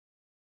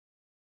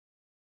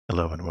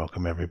Hello and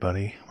welcome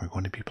everybody. We're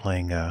going to be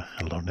playing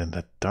Alone in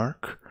the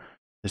Dark.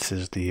 This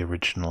is the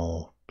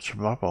original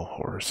survival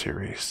horror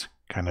series,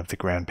 kind of the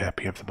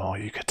grandpappy of them all,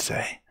 you could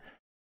say.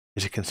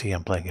 As you can see,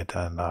 I'm playing it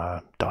on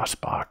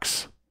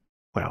DOSBox.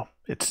 Well,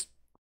 it's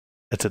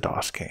a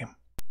DOS game.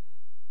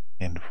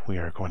 And we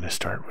are going to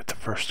start with the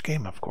first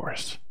game, of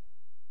course.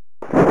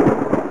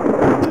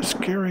 The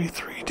scary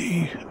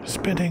 3D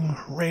spinning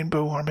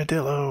rainbow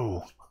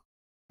armadillo.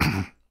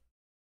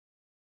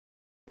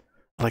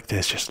 Like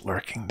this, just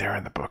lurking there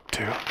in the book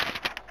too.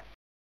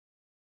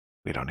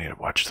 We don't need to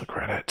watch the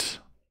credits.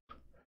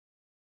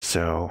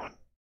 So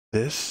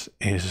this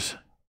is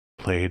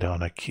played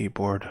on a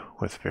keyboard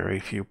with very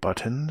few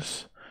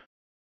buttons.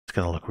 It's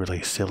going to look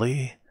really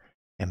silly,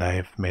 and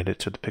I've made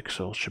it so the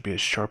pixels should be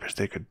as sharp as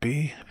they could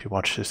be. If you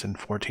watch this in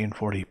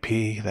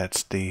 1440p,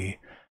 that's the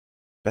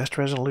best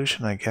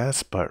resolution, I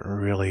guess, but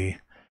really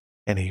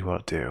any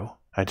will do.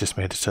 I just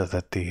made it so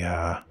that the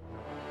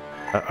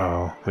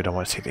uh-oh, we don't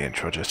want to see the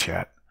intro just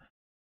yet.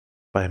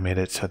 But I made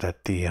it so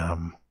that the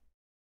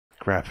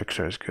graphics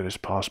are as good as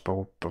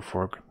possible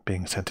before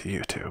being sent to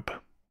YouTube.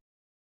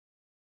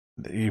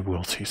 You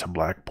will see some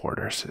black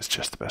borders. It's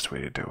just the best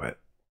way to do it.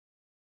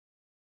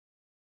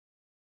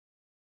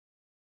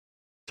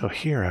 So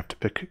here I have to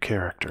pick a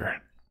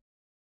character.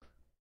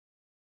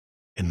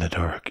 In the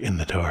dark, in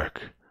the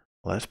dark.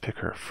 Let's pick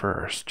her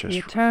first. The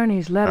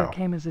attorney's letter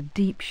came as a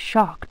deep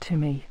shock to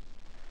me.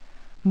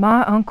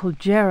 My Uncle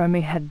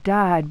Jeremy had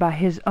died by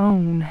his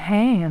own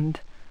hand.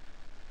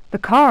 The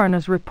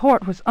coroner's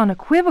report was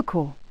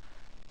unequivocal.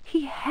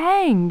 He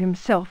hanged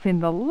himself in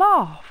the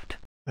loft.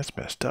 That's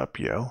messed up,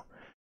 yo.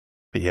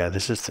 But yeah,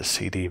 this is the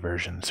CD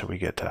version, so we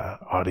get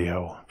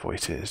audio,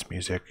 voices,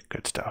 music,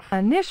 good stuff.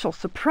 Initial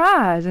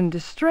surprise and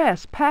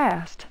distress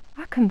past,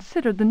 I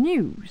considered the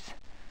news.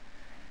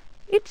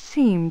 It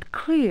seemed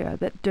clear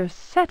that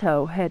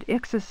Derceto had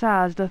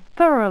exercised a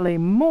thoroughly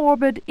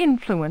morbid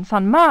influence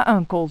on my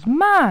uncle's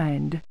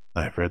mind.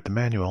 I've read the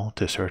manual.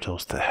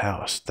 Derceto's the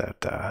house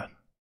that,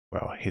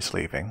 well, he's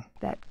leaving.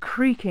 That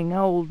creaking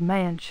old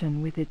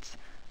mansion with its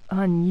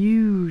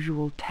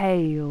unusual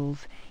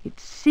tales,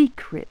 its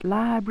secret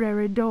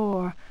library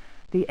door,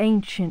 the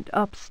ancient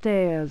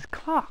upstairs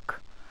clock.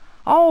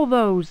 All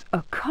those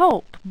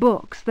occult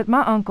books that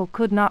my uncle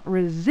could not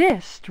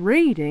resist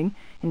reading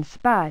in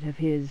spite of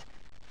his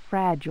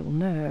fragile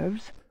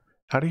nerves.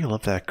 How do you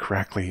love that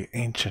crackly,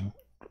 ancient,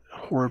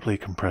 horribly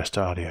compressed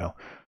audio?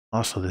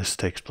 Also, this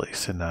takes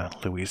place in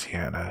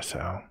Louisiana,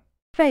 so...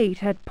 Fate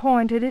had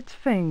pointed its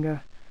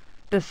finger.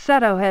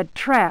 Derceto had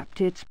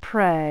trapped its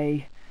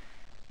prey.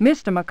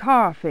 Mr.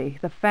 McCarthy,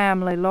 the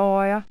family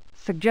lawyer,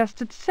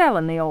 suggested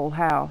selling the old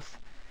house.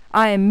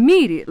 I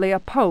immediately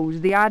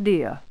opposed the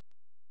idea.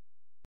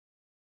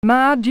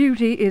 My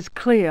duty is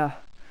clear.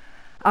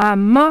 I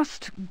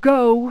must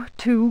go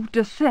to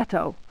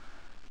Derceto.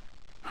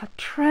 I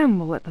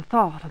tremble at the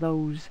thought of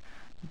those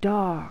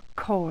dark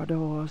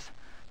corridors,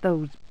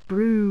 those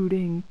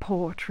brooding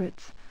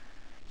portraits.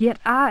 Yet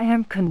I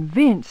am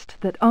convinced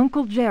that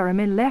Uncle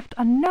Jeremy left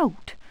a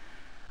note,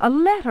 a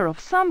letter of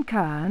some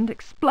kind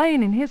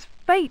explaining his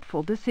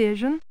fateful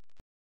decision.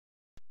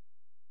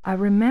 I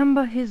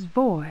remember his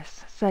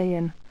voice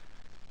saying,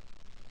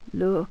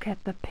 "Look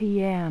at the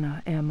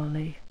piano,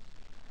 Emily.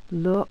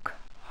 Look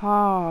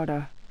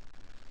harder.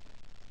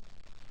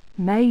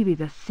 Maybe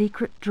the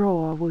secret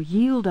drawer will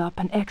yield up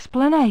an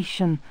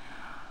explanation.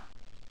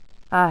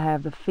 I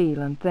have the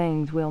feeling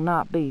things will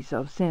not be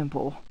so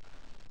simple.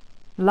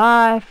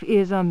 Life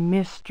is a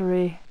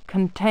mystery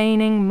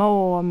containing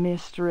more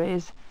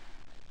mysteries.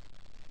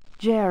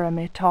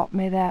 Jeremy taught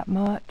me that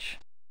much."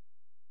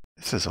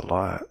 This is a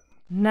lot.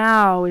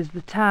 Now is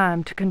the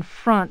time to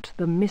confront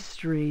the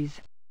mysteries.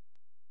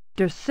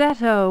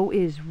 Derceto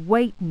is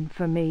waiting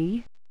for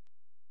me.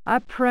 I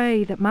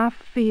pray that my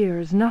fear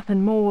is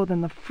nothing more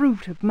than the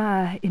fruit of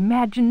my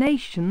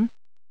imagination.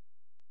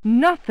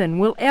 Nothing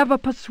will ever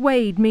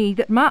persuade me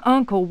that my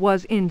uncle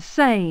was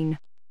insane.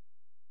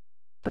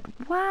 But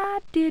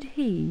why did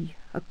he,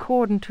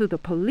 according to the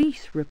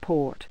police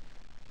report,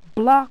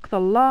 block the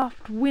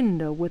loft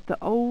window with the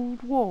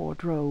old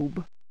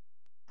wardrobe?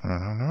 I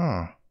don't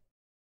know.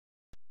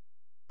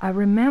 I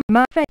remember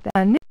my faith.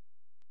 The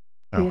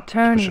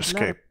attorney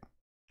escape.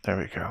 There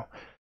we go.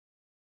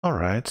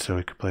 Alright, so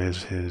we could play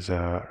as his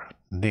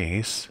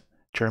niece.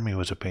 Jeremy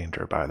was a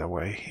painter, by the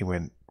way. He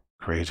went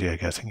crazy, I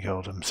guess, and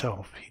killed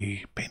himself.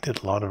 He painted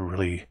a lot of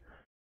really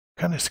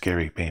kind of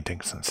scary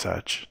paintings and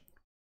such.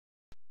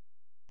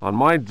 On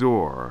my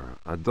door,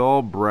 a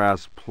dull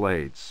brass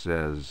plate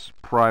says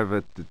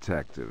Private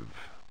Detective.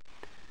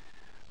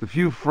 The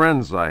few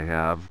friends I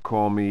have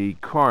call me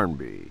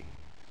Carnby.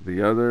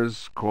 The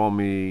others call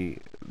me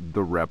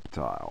the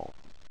Reptile.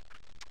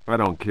 I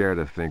don't care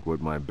to think what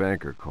my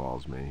banker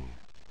calls me.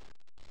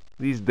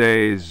 These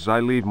days, I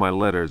leave my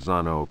letters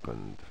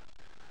unopened.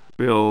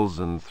 Bills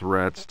and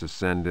threats to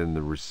send in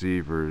the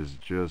receivers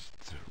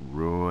just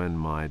ruin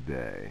my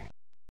day.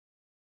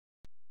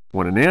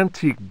 When an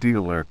antique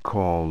dealer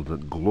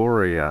called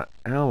Gloria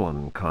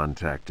Allen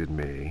contacted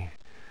me,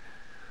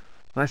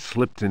 I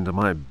slipped into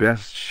my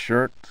best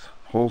shirt,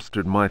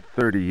 holstered my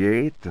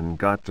 .38, and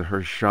got to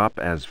her shop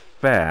as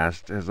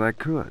fast as I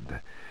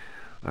could.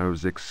 I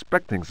was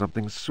expecting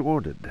something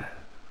sordid.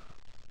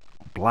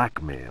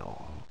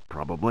 Blackmail,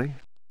 probably.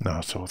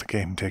 No, so the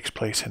game takes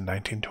place in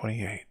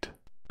 1928.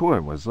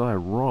 Boy, was I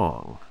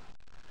wrong.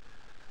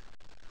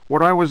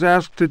 What I was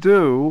asked to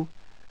do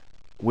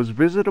was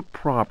visit a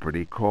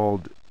property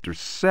called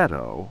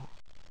Derceto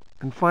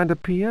and find a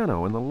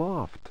piano in the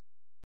loft.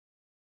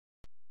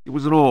 It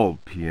was an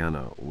old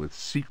piano with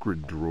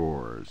secret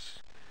drawers.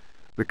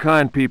 The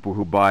kind people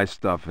who buy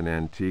stuff in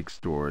antique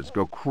stores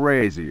go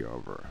crazy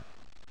over.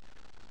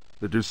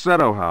 The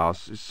Derceto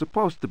house is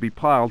supposed to be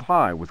piled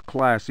high with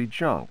classy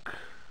junk.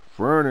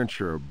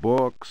 Furniture,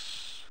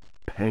 books,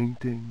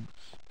 paintings.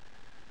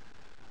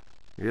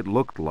 It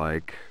looked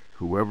like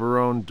whoever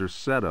owned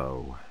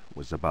Derceto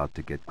was about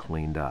to get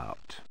cleaned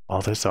out.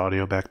 All this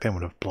audio back then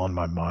would have blown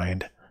my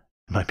mind.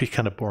 It might be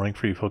kind of boring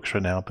for you folks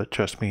right now, but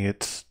trust me,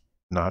 it's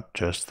not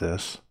just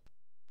this.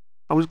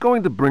 I was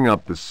going to bring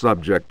up the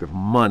subject of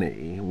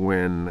money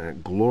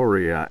when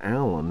Gloria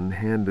Allen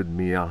handed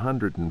me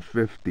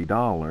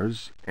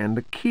 $150 and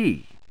a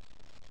key.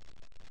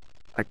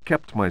 I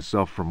kept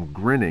myself from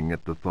grinning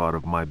at the thought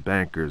of my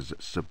banker's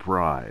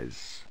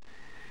surprise.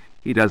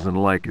 He doesn't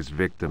like his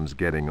victims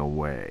getting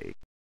away.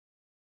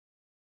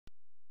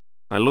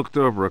 I looked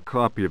over a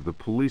copy of the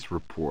police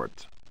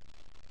report.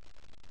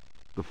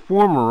 The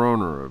former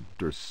owner of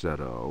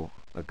Derceto,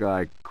 a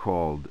guy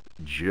called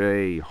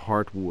J.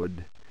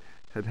 Hartwood,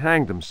 had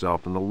hanged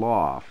himself in the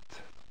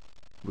loft.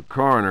 The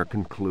coroner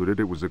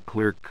concluded it was a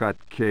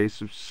clear-cut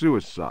case of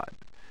suicide.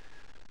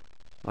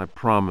 I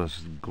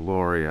promised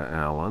Gloria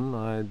Allen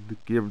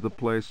I'd give the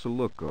place a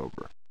look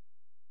over.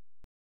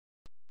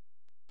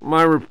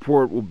 My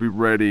report will be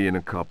ready in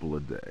a couple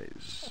of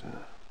days.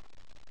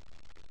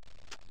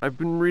 I've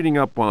been reading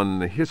up on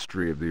the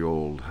history of the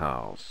old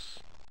house.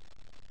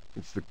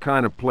 It's the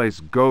kind of place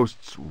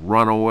ghosts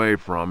run away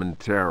from in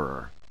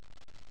terror.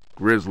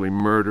 Grisly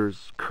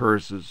murders,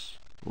 curses,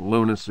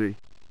 lunacy.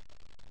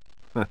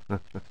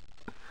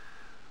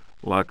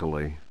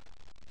 Luckily,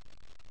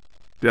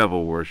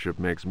 devil worship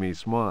makes me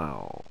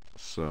smile,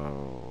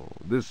 so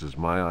this is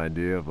my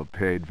idea of a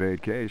paid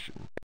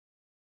vacation.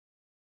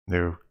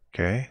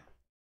 Okay.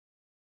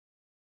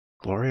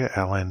 Gloria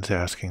Allen's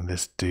asking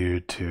this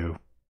dude to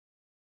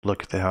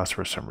look at the house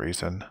for some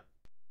reason.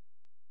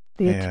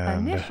 The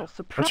And initial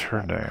surprise. what's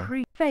her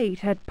name? Fate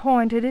had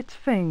pointed its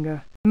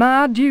finger.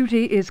 My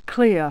duty is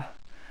clear.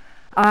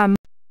 I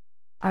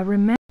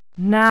remember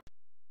now.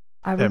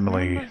 I remember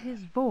Emily.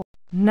 his voice.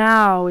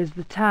 Now is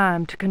the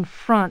time to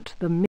confront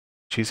the.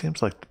 She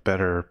seems like the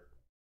better,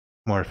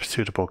 more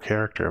suitable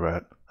character,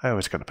 but I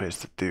always gotta play as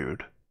the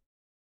dude.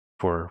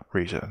 For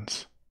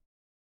reasons.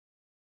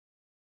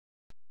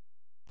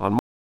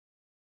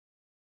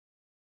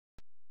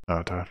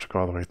 Oh, do I have to go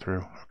all the way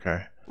through?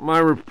 Okay. My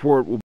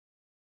report will...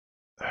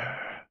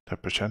 To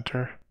push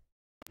enter.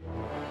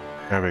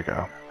 There we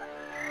go.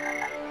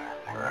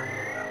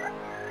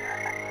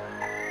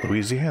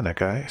 Louisiana,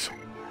 guys.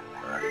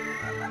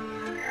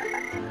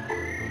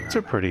 It's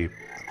a pretty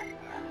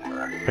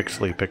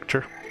pixely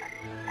picture.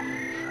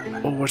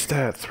 Oh, what's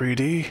that?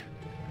 3D?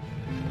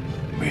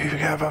 We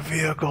have a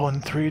vehicle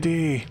in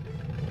 3D.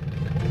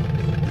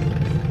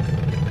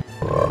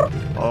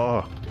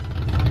 Oh.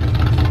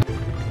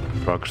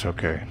 Bugs,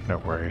 okay, no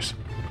worries.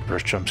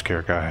 First jump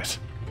scare, guys.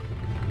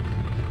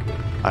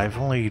 I've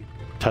only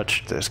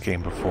touched this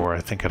game before,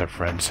 I think at a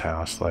friend's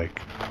house.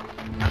 Like,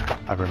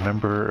 I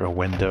remember a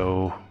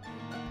window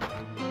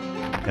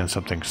and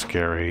something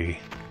scary,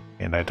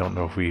 and I don't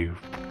know if we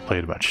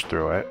played much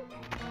through it.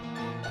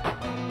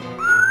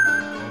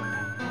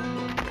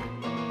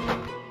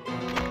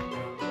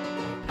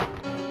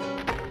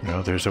 You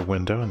know, there's a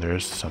window and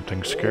there's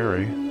something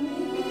scary.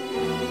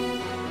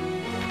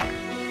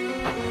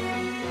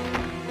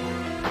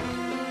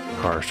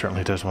 Car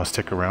certainly does want to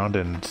stick around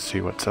and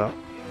see what's up.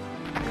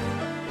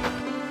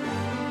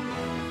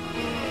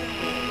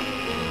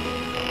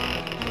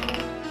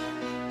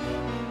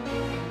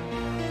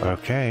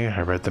 Okay,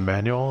 I read the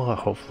manual.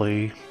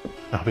 Hopefully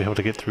I'll be able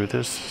to get through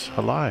this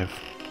alive.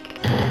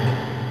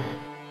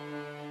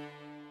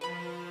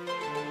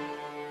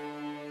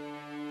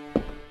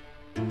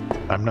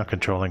 I'm not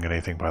controlling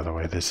anything, by the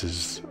way. This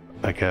is,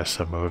 I guess,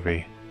 a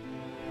movie.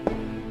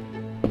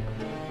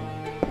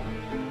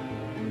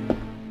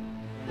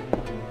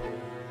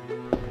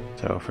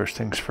 So first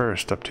things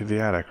first, up to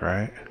the attic,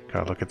 right?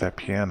 Gotta look at that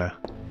piano.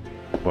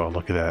 Well,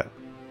 look at that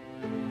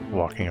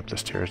walking up the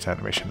stairs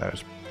animation. That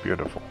is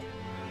beautiful.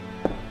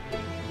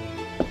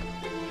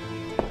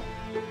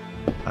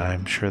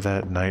 I'm sure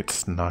that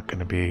night's not going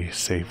to be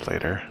safe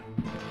later.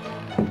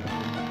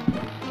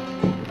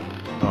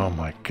 Oh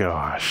my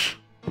gosh.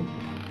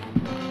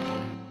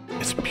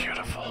 It's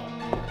beautiful.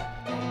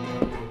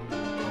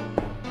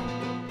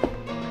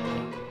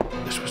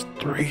 This was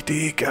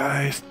 3D,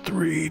 guys.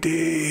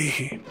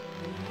 3D.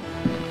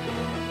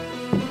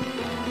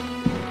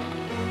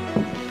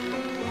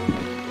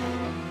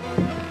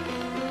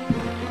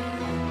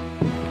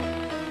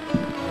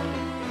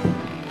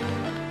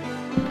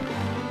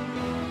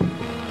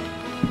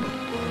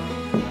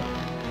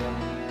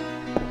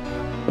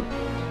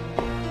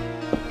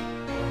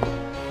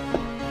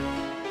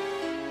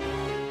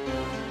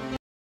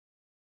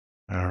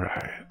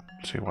 Alright,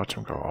 so you watch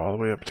him go all the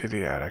way up to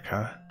the attic,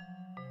 huh?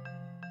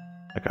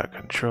 I got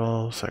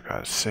controls, I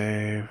got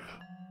save.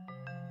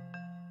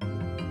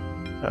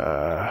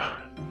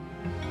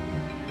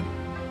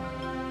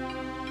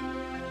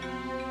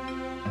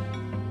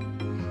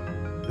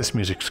 This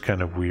music's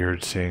kind of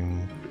weird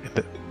seeing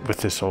with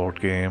this old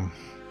game.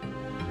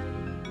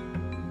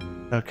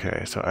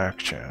 Okay, so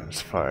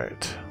actions,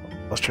 fight.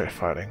 Let's try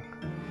fighting.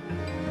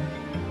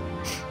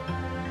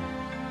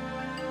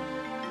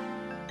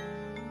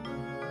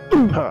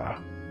 Ha!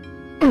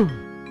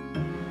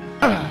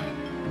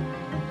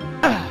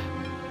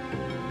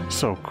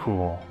 So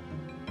cool.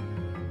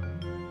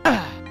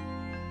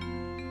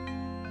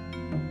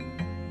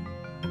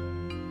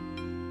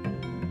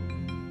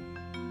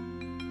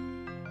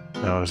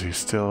 Now, is he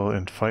still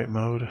in fight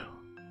mode?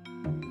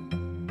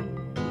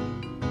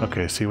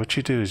 Okay, see what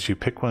you do is you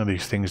pick one of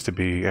these things to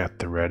be at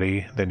the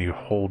ready, then you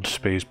hold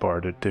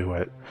spacebar to do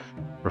it.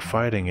 For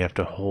fighting, you have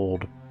to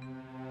hold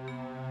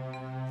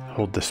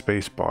the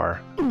spacebar,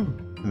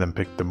 and then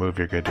pick the move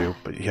you're gonna do,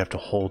 but you have to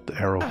hold the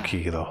arrow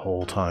key the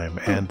whole time,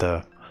 and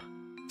the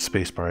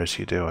spacebar as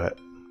you do it.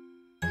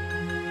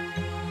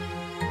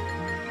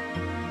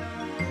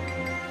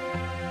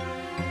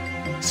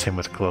 Same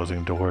with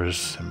closing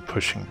doors and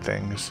pushing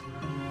things.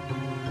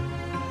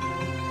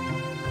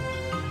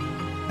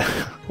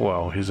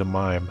 Wow, he's a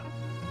mime.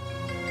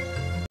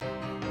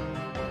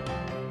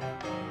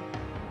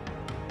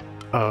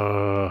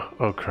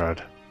 Oh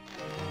crud.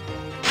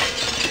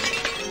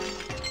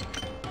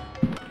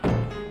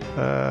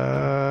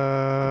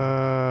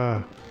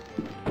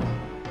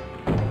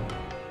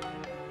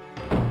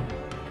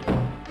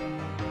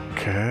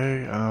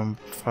 Okay,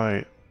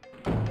 fight.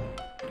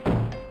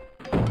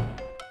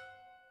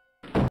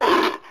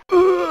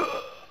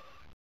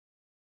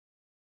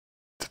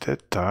 Did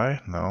it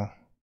die? No.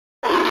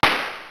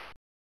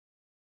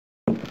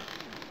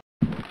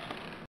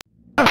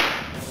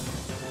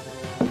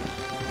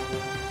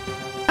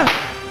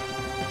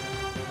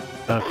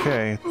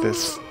 Okay,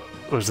 this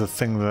was the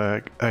thing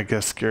that I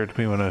guess scared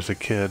me when I was a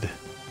kid.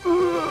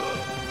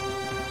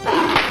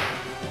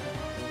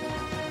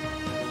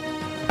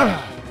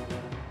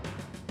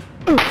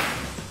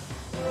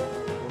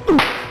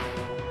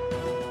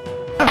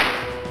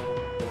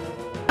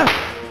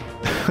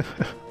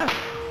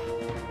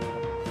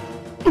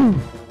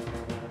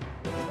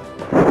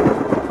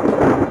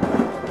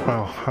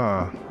 Well,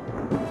 huh.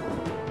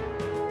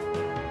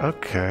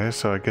 Okay,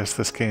 so I guess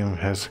this game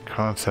has a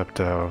concept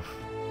of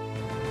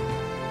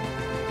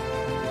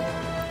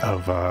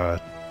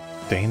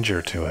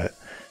danger to it.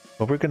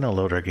 Well, we're gonna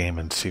load our game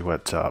and see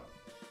what's up.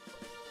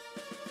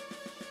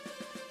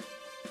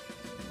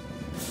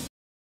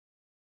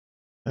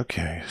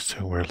 Okay,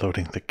 so we're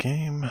loading the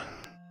game.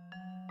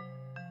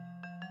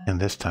 And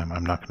this time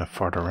I'm not gonna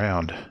fart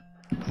around.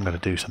 I'm gonna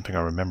do something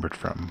I remembered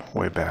from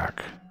way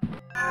back.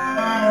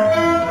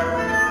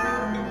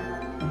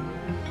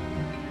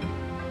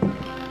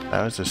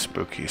 That was a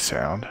spooky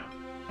sound.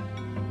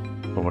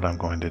 But what I'm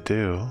going to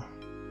do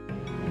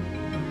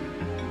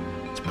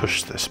is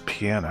push this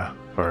piano,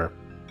 or,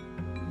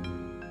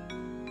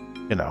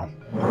 you know,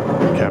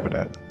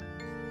 cabinet.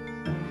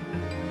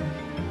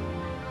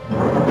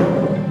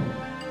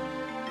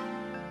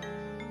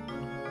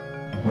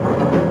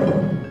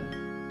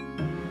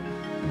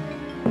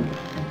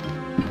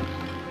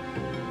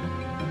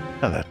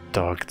 Now that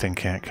dog thing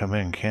can't come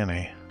in, can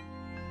he?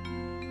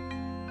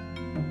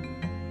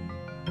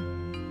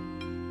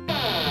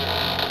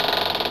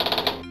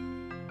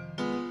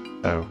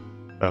 Oh,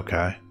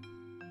 okay.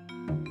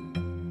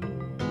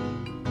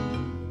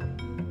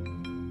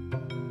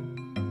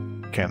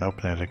 Can't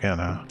open it again,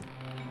 huh?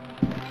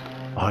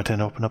 Oh, I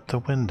didn't open up the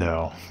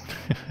window.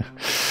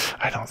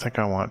 I don't think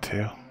I want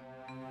to.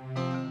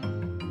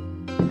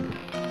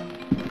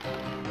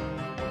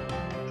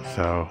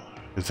 So,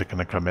 is it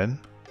gonna come in?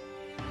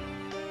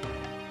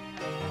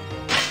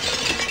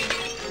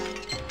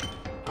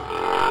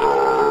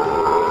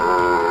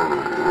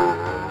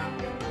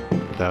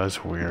 That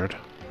was weird.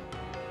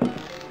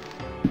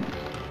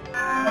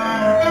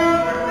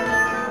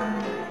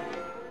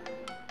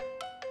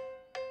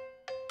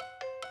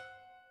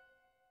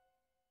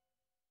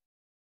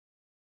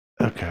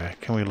 Okay,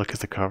 can we look at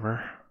the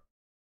cover?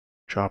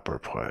 Drop or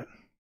put?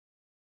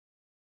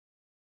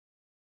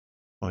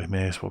 Well, we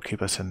may as well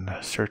keep us in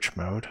search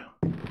mode.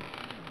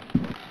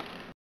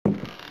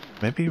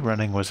 Maybe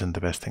running wasn't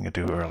the best thing to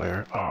do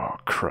earlier. Oh,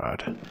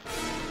 crud.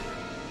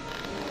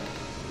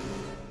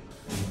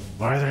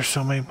 Why are there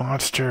so many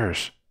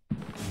monsters?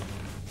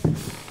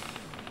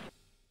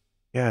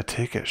 Yeah,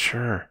 take it,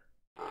 sure.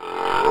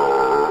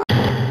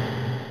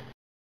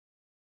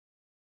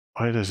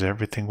 Why does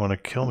everything want to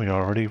kill me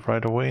already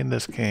right away in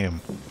this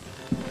game?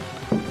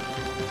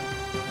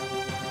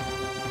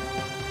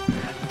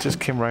 It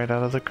just came right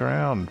out of the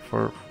ground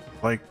for,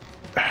 like,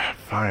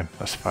 fine,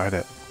 let's fight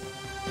it.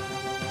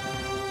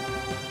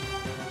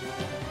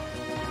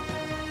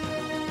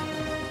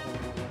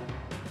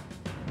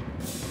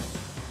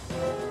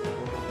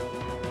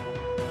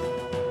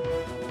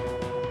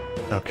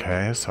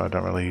 Okay, so I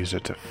don't really use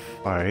it to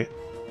fight.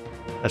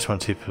 I just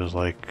want to see if it was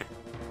like...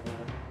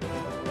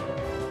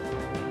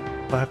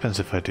 What happens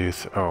if I do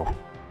oh.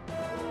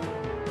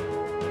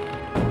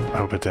 I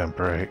hope it didn't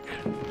break.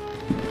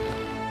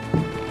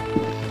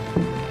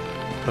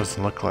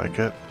 Doesn't look like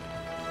it.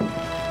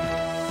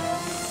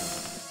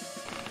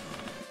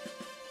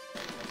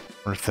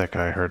 What if that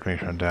guy heard me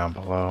from down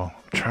below?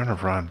 I'm trying to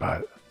run,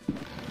 but...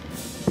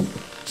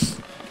 just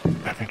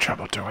having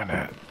trouble doing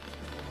it.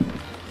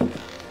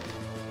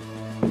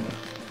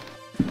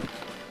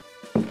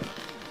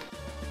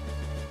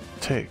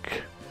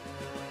 Take.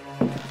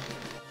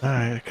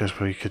 Alright, because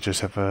we could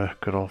just have a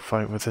good old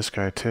fight with this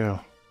guy too.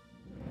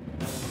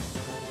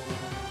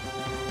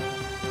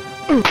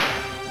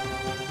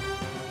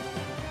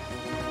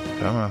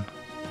 Come on.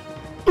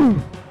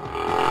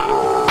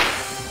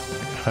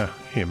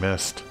 He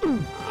missed.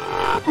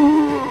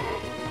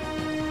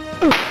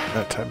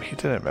 That time he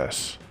didn't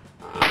miss.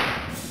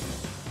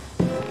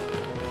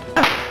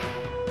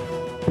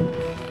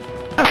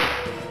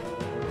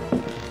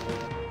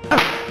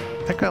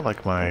 I think I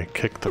like my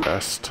kick the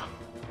best.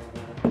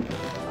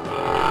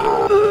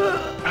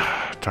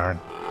 Darn.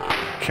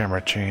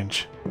 Camera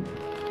change.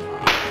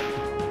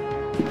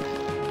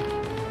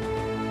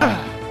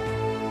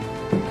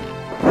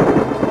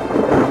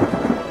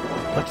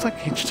 Looks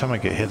like each time I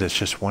get hit it's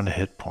just one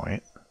hit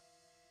point.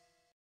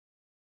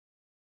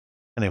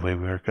 Anyway,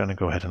 we're going to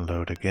go ahead and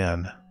load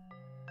again.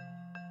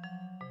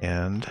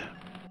 And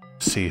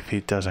see if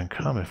he doesn't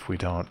come if we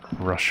don't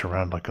rush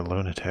around like a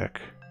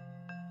lunatic.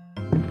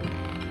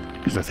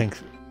 Because I think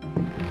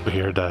we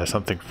heard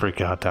something freak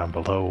out down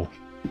below.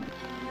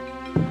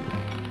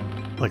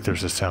 Like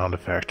there's a sound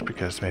effect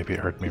because maybe it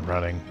heard me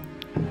running.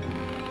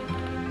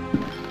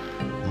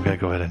 I'm going to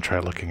go ahead and try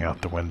looking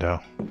out the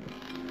window.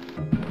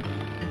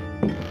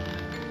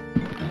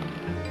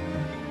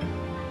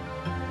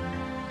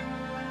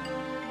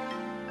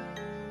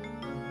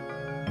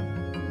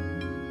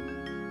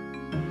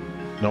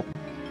 Nope.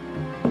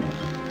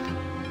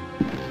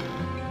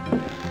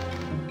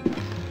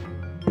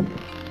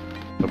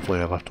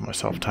 Hopefully I left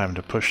myself time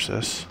to push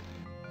this.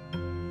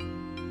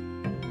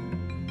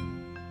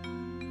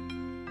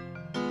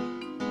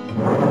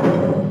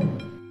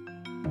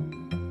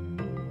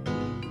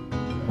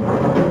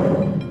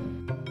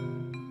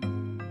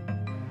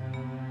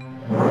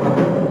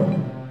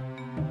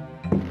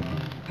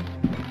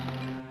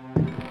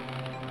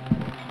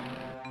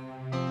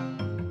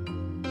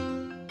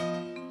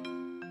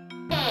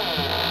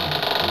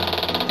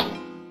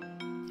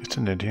 It's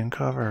an Indian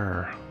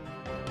cover.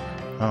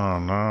 Oh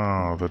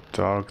no, the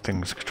dog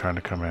thing's trying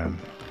to come in.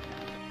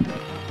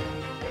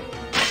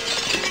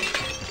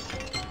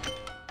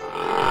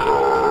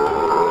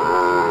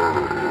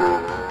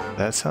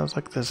 That sounds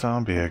like the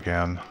zombie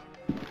again.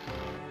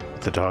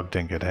 The dog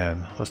didn't get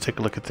in. Let's take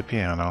a look at the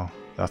piano.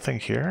 Nothing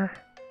here?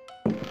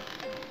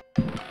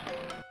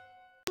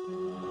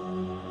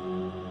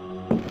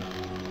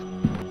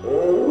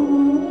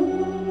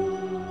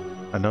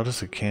 I noticed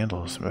the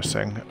candle is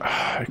missing.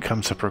 It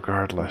comes up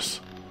regardless.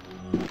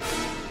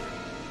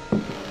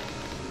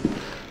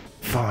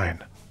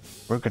 Fine.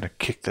 We're gonna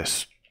kick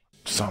this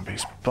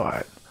zombie's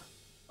butt.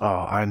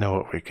 Oh, I know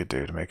what we could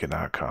do to make it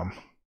not come.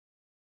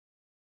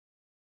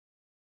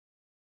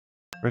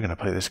 We're gonna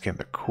play this game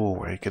the cool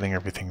way, getting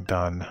everything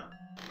done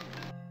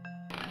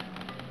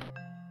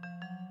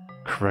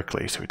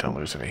correctly so we don't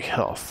lose any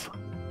health.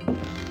 How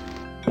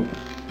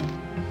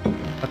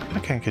come I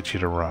can't get you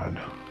to run?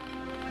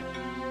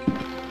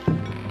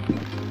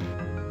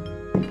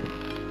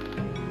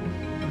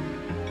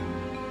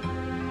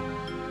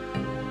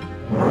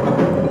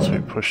 So we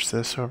push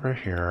this over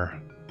here.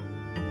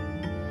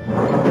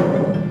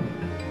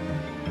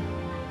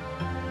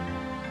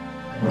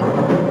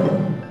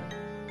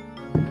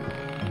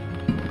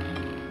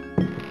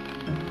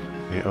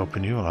 We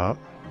open you up.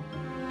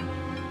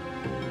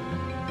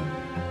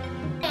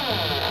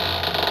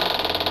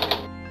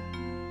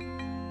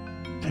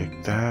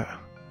 Take that.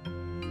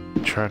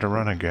 Try to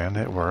run again.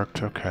 It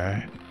worked.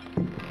 Okay.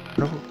 I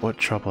wonder what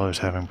trouble I was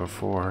having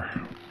before.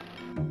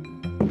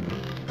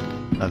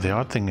 Now the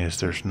odd thing is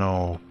there's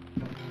no,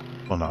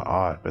 well not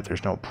odd, but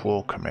there's no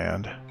pull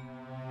command.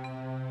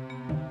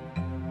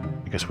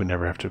 I guess we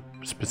never have to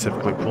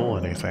specifically pull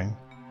anything.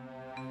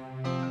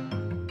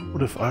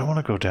 What if I want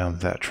to go down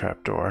that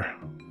trapdoor?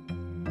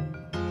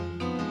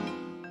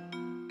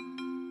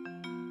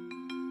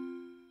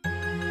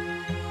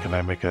 Can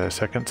I make a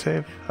second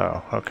save?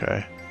 Oh,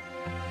 okay.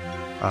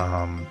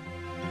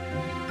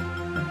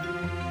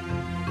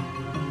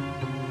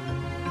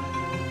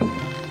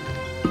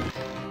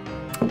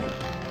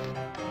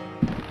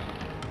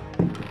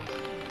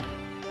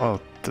 Well,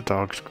 the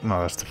dog's...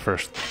 no, that's the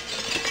first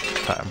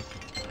time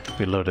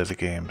we loaded the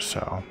game,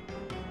 so...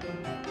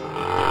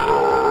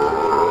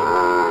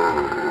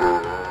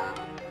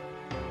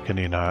 Can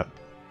you not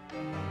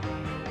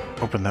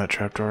open that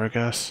trapdoor, I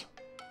guess?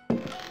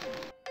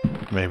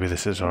 Maybe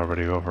this is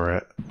already over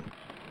it.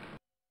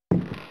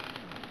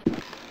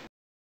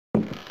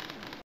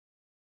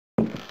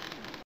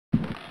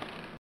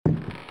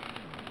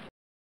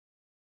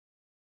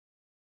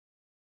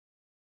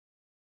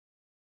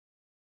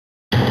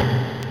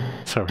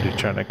 It's already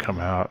trying to come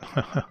out.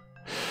 How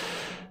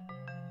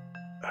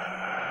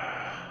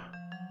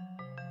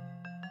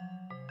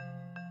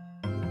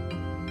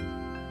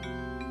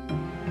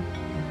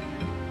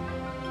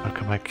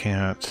come I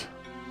can't?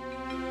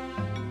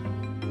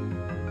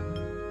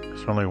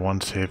 There's only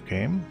one save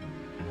game?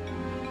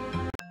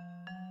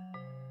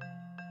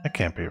 That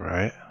can't be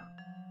right.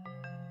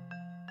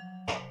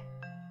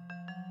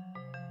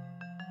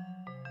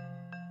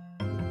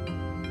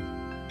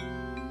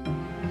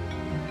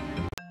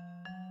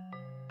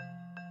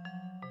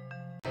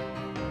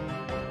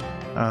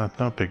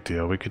 No big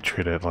deal. We could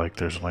treat it like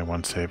there's only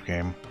one save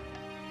game.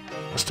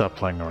 I'll stop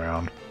playing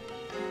around.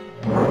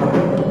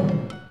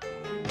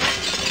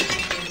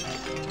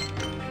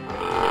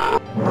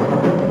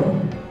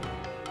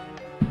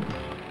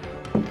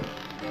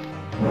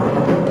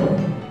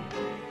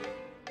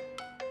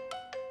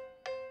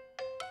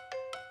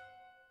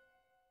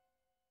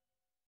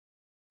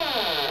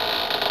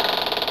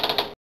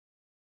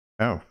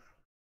 Oh,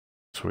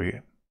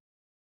 sweet.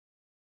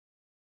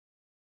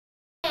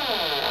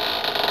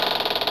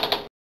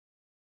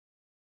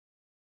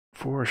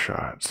 Four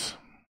shots.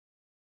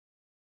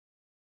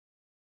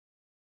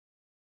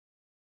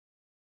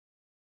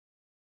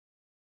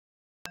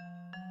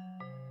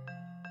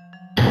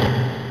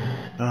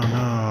 Oh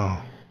no.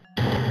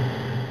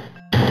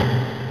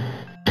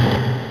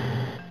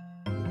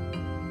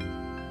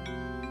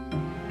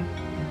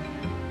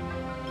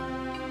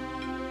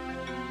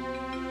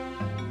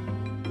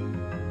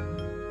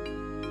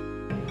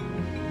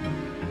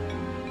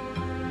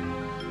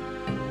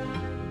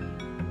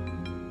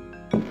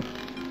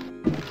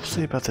 Let's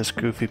see about this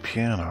goofy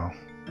piano.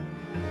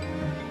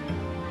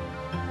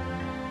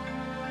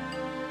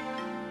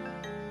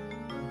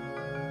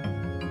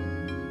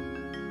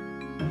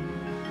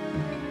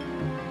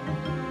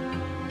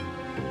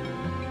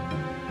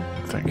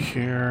 Nothing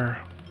here.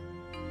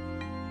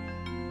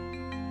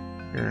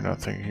 Here,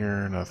 nothing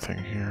here, nothing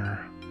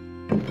here.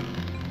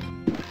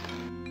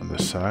 On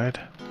this side.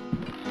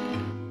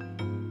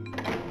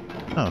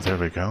 Oh, there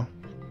we go.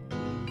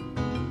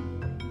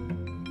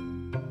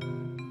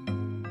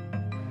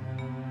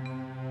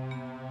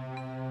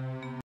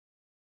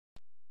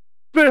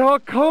 They are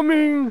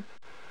coming!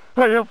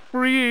 I have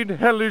freed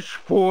hellish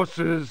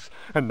forces,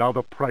 and now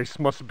the price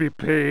must be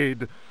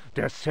paid.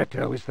 Der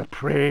Seto is the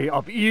prey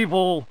of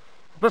evil.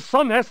 The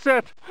sun has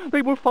set.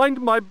 They will find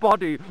my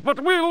body,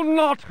 but will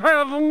not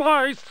have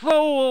my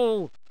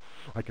soul.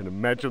 I can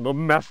imagine the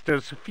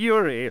master's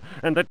fury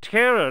and the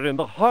terror in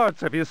the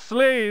hearts of his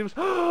slaves.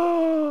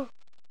 I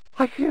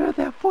hear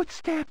their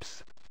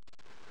footsteps.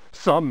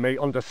 Some may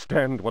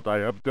understand what I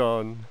have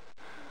done.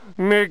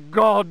 May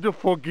God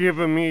forgive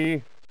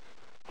me.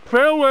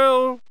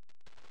 Farewell,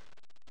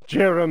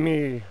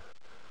 Jeremy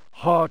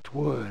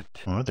Hartwood.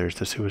 Oh, there's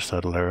the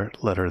suicide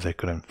letter they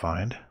couldn't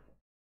find.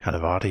 Kind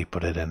of odd he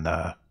put it in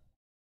the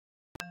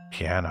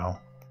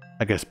piano.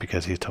 I guess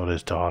because he told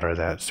his daughter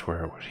that's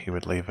where he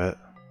would leave it.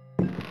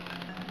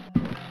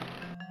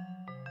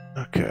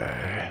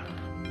 Okay.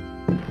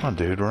 Come on,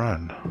 dude,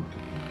 run.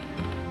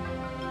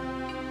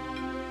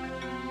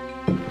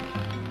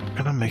 I'm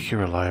gonna make you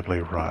reliably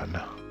run.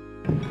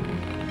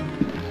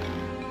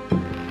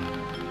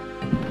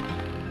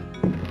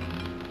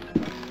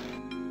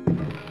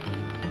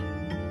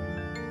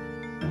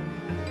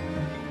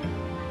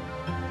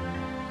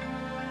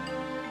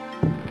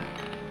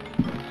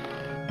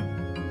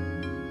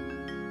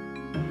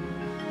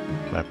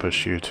 I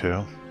push you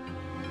too.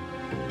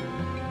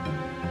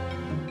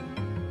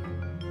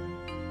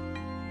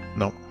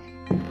 Nope.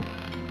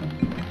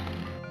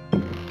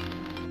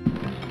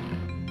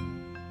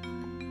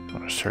 Go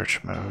to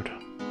search mode.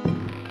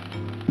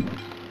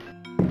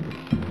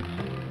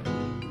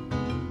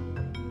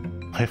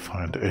 I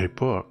find a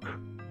book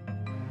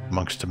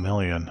amongst a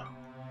million.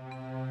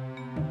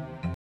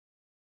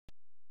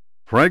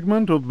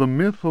 Fragment of the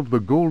Myth of the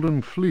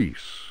Golden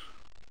Fleece.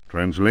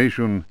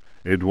 Translation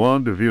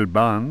Edouard de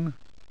Villeban.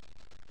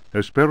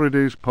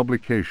 Hesperides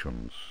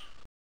Publications.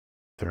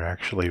 They're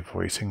actually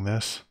voicing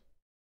this?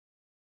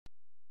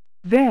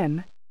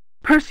 Then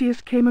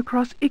Perseus came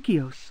across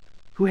Ichios,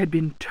 who had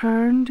been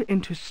turned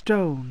into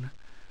stone.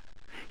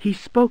 He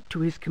spoke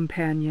to his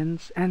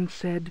companions and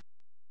said,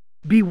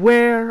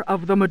 "Beware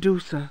of the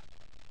Medusa.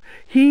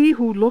 He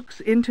who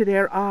looks into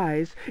their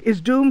eyes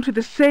is doomed to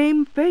the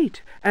same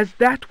fate as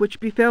that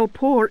which befell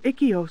poor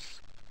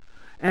Ichios,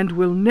 and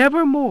will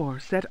never more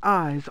set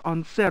eyes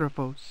on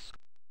Seriphos."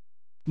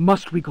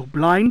 "Must we go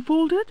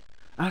blindfolded?"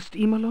 asked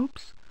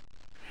Emelopes.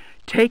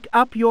 "Take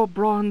up your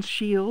bronze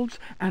shields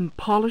and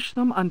polish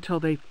them until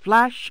they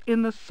flash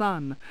in the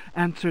sun,"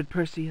 answered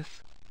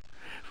Perseus.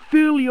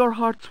 "Fill your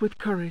hearts with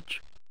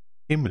courage."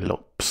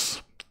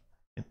 Emelopes.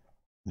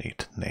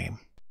 Neat name.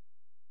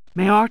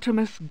 May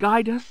Artemis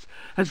guide us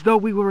as though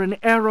we were an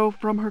arrow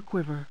from her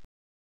quiver."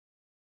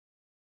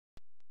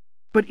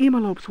 But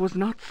Emelopes was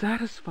not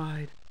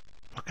satisfied.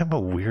 What kind of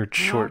a weird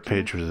short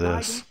page was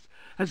this?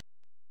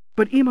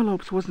 But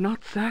Emelopes was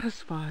not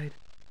satisfied.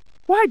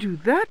 "Why do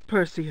that,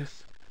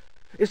 Perseus?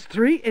 Is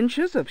 3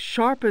 inches of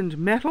sharpened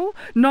metal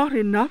not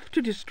enough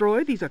to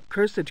destroy these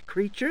accursed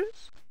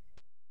creatures?"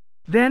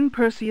 Then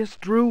Perseus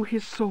drew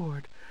his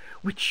sword,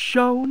 which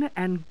shone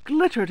and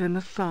glittered in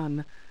the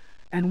sun,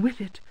 and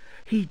with it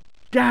he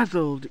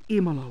dazzled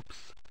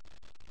Eumolpus.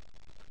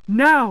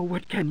 "Now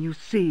what can you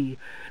see?"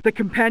 the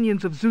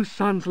companions of Zeus'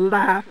 sons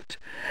laughed.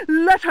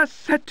 "Let us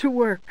set to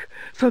work,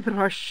 so that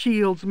our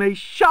shields may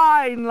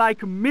shine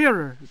like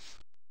mirrors."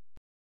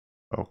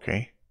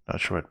 Okay. Not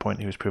sure what point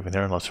he was proving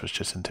there, unless it was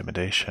just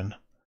intimidation.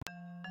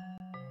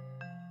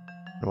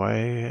 Why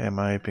am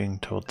I being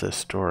told this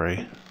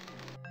story?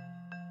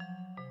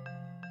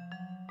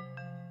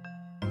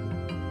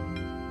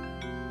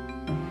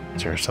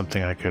 Is there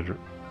something I could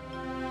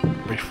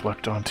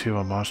reflect onto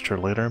a monster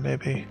later,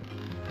 maybe?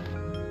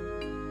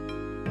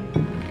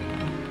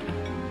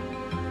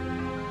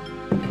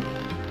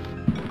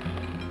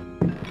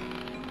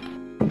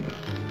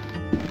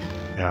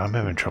 Yeah, I'm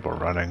having trouble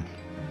running.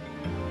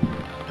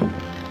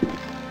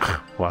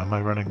 Why am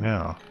I running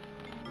now?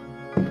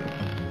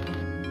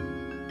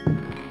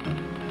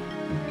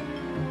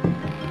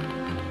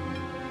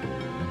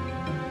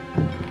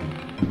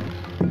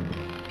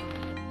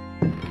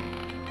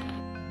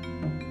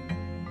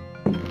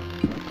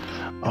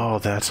 Oh,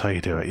 that's how you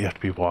do it. You have to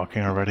be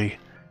walking already,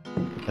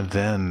 and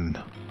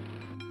then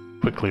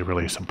quickly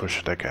release and push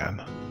it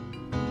again.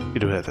 You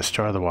do it at the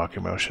start of the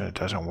walking motion, it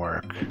doesn't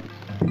work.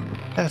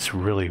 That's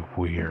really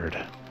weird.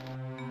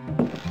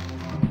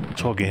 This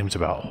whole game's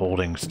about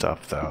holding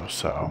stuff, though,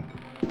 so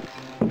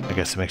I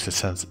guess it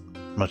makes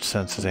much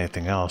sense as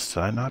anything else.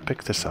 Did I not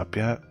pick this up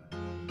yet?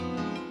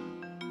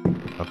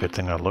 Oh, good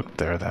thing I looked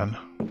there then.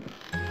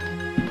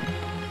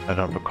 I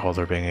don't recall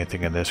there being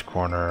anything in this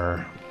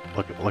corner.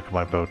 Look at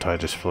my bow tie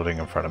just floating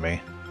in front of me.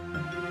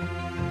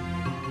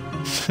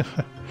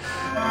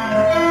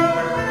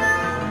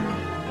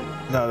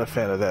 Not a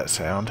fan of that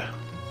sound.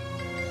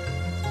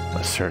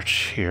 Let's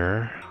search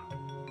here.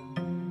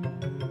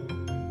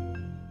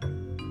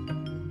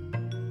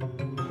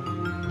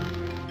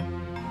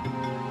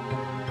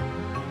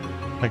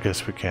 I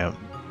guess we can't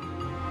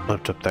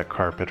lift up that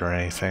carpet or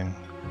anything.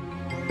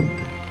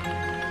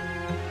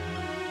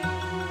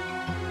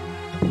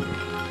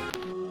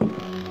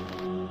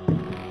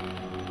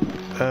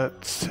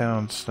 That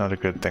sounds not a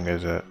good thing,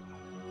 is it?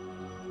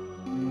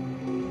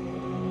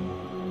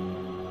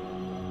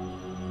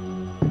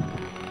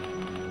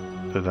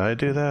 Did I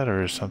do that,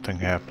 or is something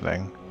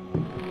happening?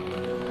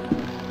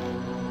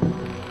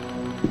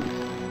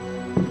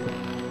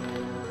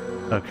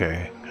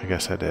 Okay, I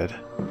guess I did.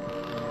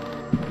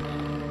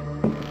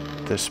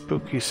 The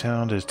spooky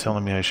sound is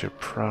telling me I should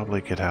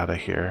probably get out of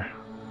here.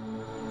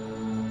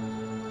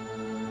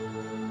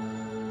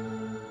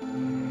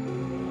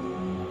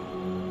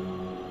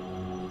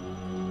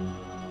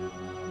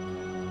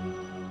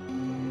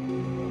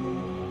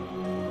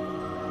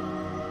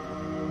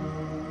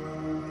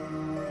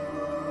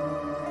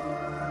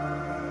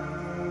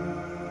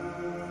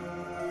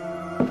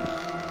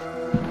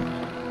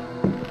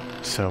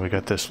 So we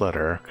got this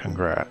letter.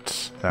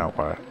 Congrats. Now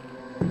what?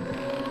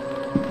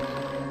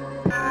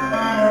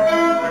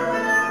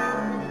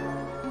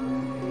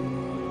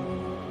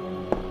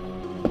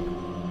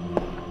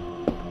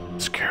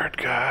 Scared,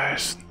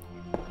 guys.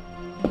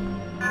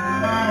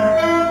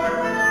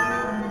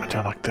 I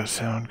don't like that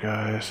sound,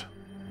 guys.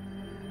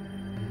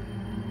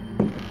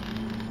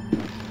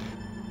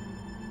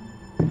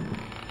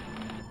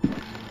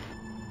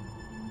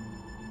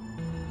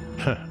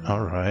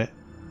 Alright.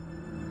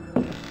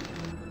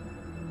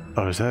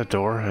 Oh, is that a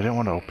door? I didn't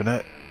want to open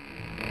it.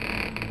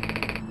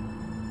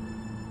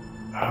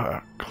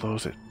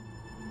 Close it.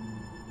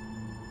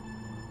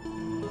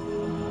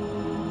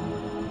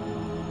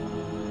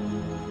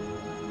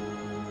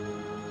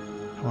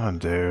 Come on,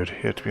 dude. You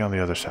have to be on the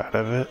other side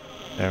of it.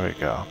 There we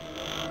go.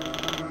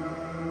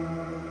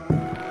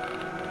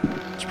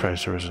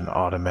 Surprised there was an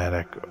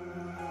automatic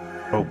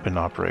open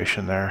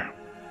operation there.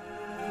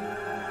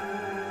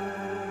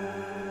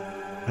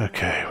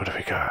 Okay, what do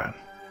we got?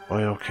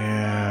 Oil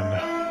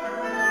can.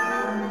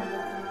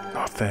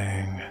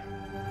 Nothing.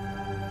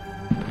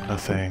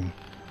 Nothing.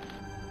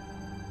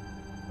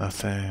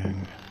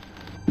 Nothing.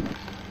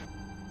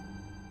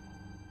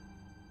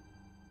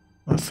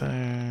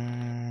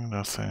 Nothing.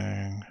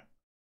 Nothing.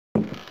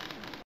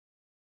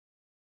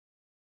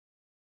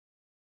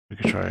 We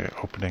could try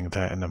opening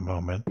that in a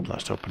moment.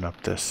 Let's open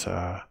up this,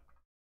 oh,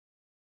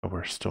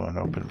 we're still in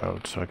open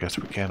mode, so I guess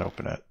we can't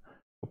open it.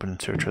 Open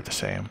and search are the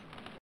same.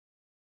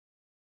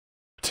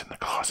 What's in the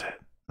closet?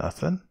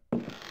 Nothing?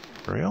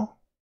 For real?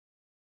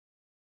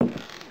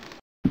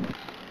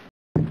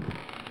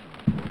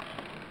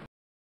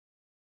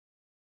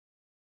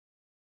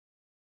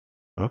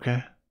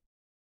 Okay.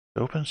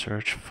 Open,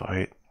 search,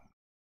 fight,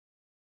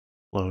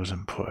 close,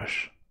 and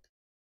push.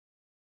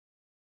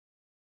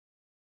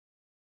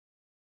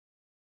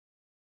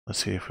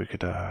 Let's see if we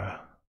could,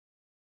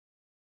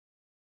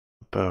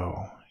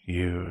 bow,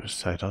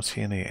 use. I don't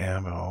see any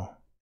ammo.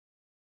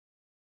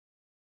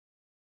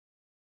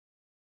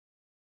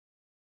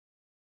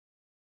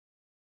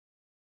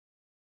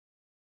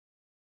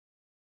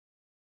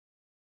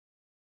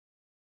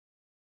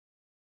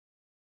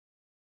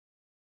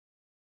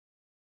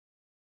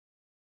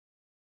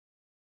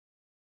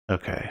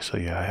 Okay, so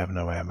yeah, I have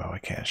no ammo. I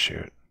can't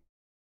shoot.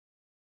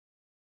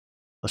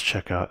 Let's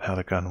check out how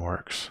the gun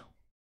works.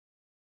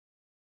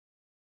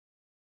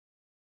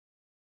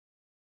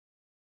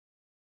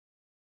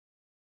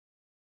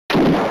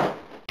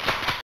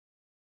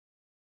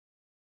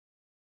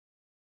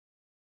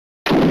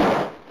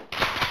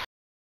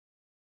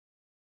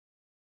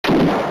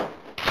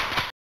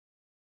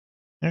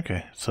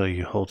 Okay, so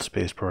you hold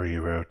spacebar,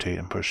 you rotate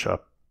and push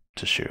up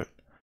to shoot.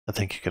 I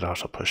think you could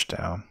also push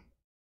down.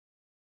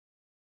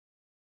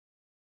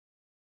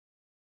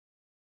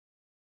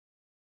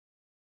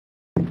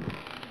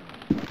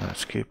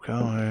 Let's keep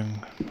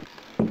going.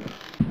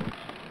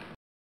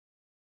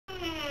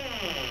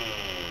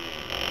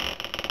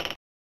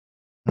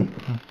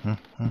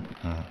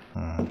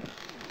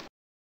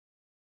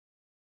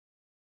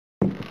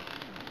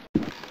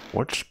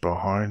 What's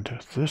behind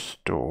this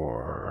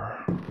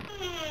door?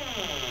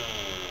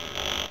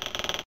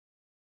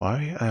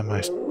 Why am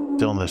I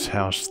still in this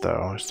house,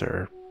 though? Is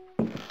there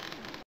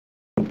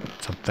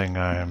something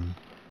I'm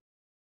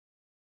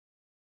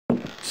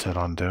set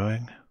on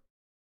doing?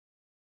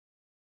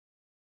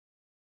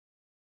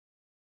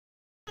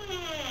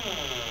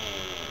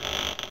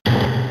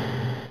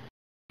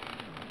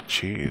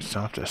 Jeez,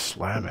 don't have to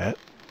slam it.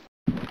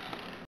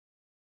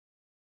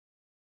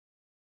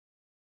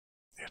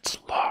 It's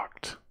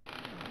locked.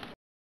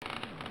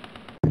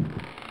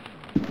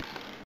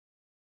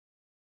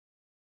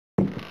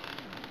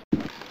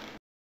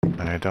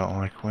 I don't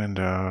like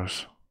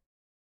windows.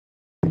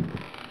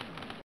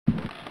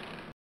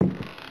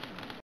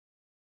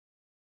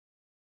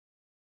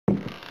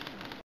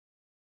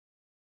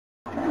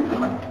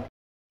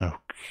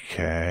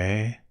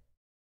 Okay.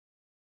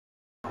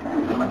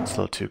 It's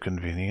a little too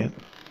convenient.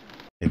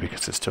 Maybe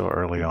because it's still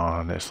early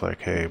on, it's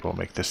like, hey, we'll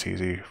make this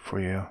easy for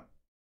you.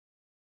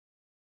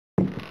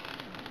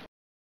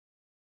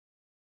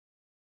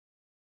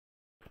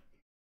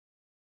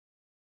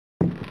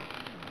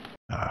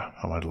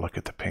 I want to look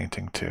at the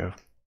painting too,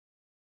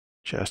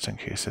 just in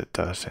case it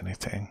does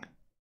anything.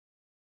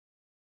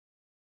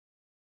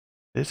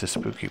 It is a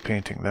spooky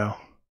painting though.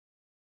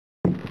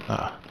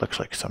 Looks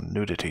like some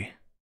nudity.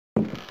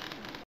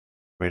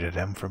 Rated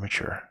M for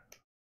mature.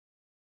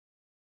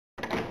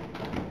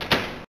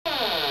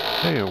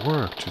 Hey, it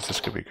worked. Is this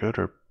gonna be good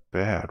or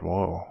bad?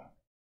 Whoa.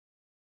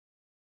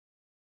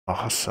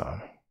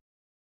 Awesome.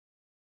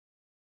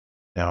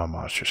 Now a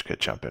monster's gonna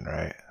jump in,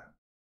 right?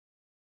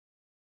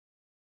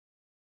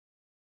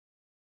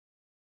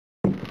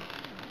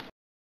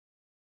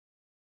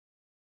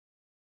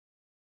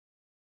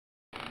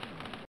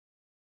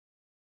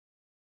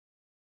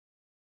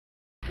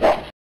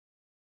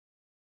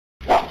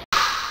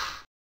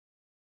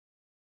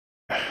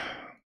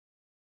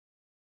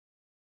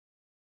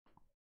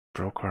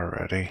 Broke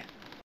already.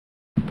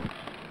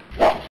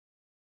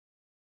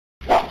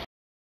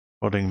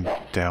 Holding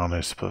down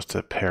is supposed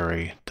to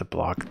parry to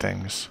block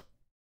things.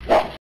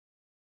 Give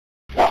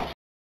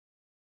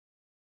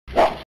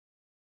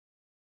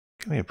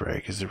me a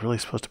break. Is it really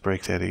supposed to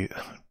break that easy?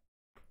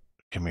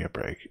 Give me a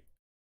break.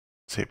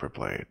 Saber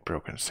blade,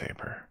 broken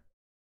saber.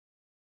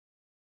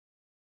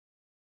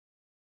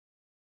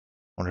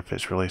 Wonder if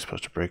it's really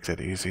supposed to break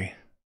that easy.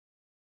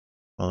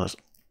 Well, let's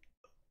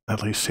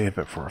at least save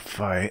it for a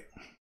fight.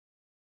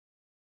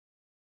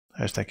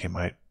 I just think it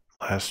might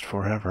last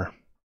forever.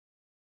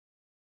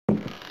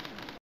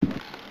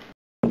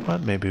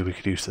 But maybe we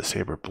could use the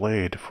saber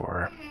blade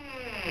for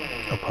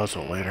a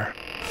puzzle later.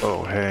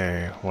 Oh,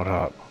 hey, what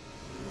up?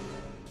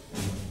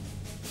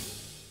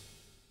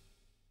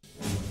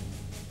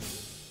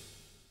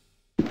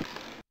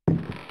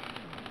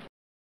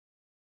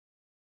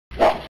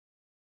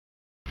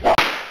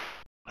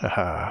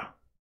 Haha.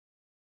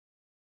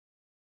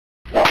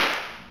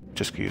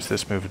 Just use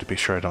this move to be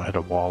sure I don't hit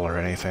a wall or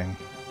anything.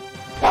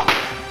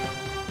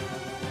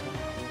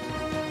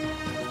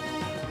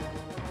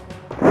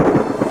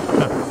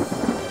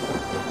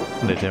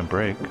 And it didn't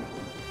break.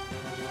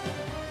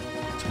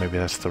 So maybe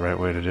that's the right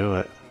way to do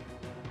it.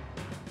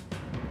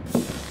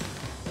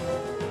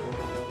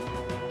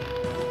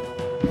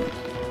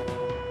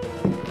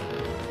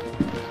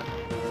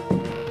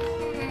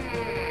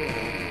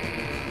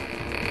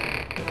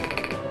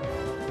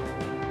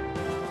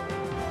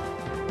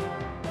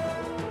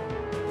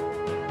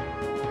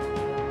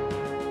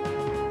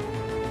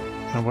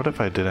 Now what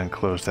if I didn't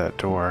close that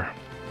door?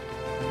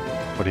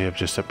 Would he have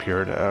just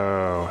appeared?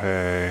 Oh,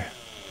 hey.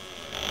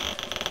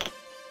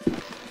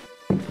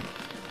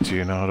 Do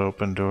you know how to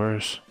open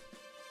doors?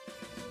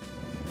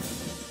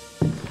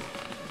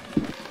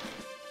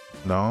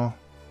 No?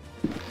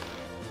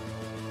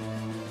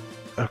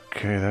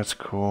 Okay, that's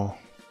cool.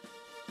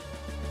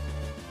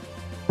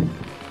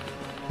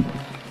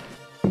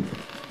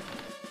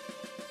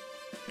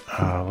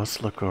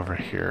 Let's look over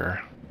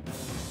here.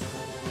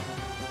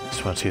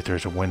 Just want to see if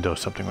there's a window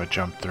something would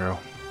jump through.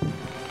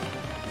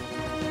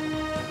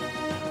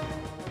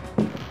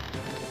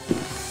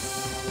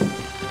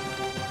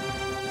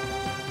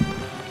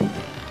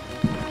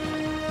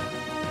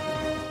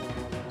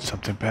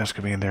 Something bad's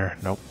gonna be in there.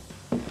 Nope.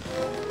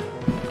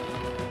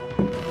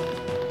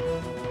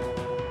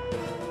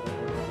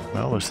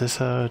 Well, was this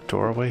a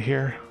doorway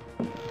here?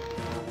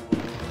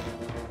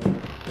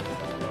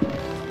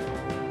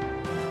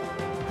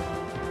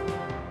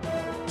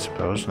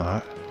 Suppose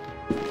not.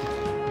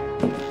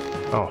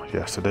 Oh,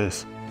 yes it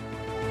is.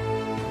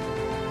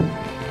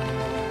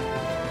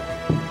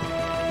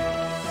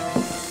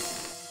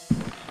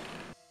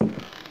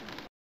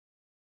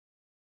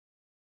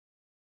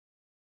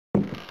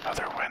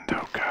 Another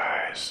window,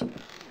 guys.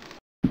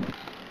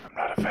 I'm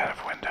not a fan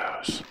of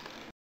windows.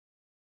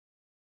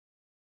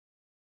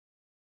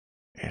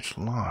 It's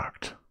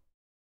locked.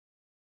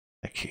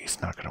 The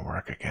key's not going to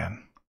work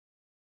again.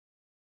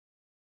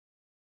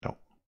 Nope.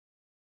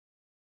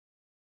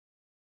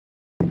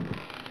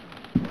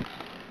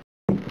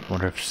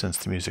 Wonder if since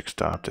the music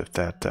stopped, if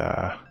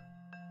that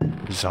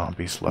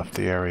zombies left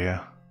the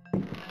area.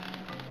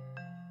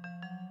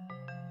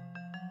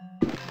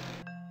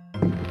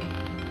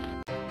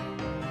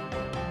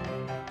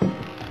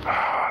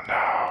 Oh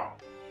no.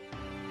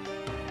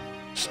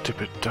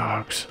 Stupid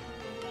dogs.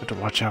 Have to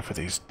watch out for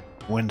these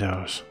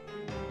windows.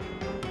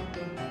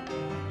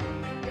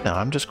 Now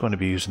I'm just going to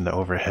be using the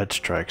overhead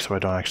strike so I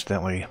don't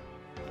accidentally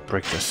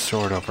break the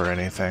sword over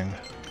anything.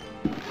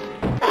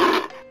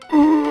 What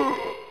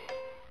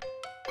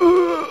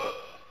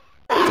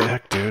the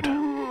heck, dude?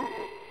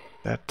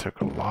 That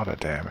took a lot of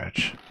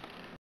damage.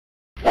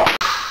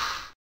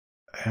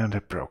 And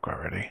it broke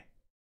already.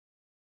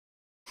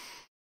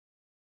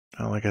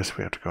 Well, I guess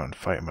we have to go in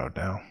fight mode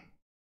now.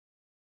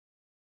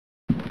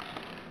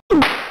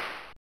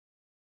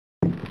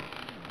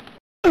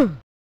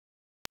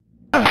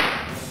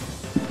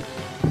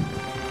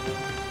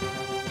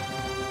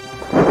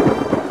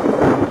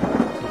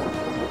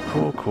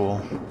 Cool,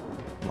 cool.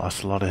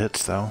 Lost a lot of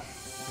hits though.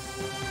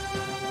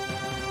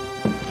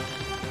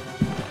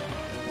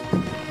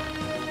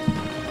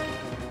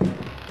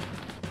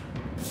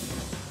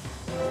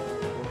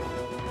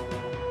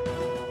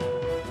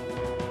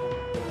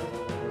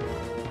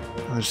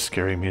 There's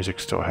scary music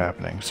still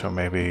happening, so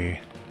maybe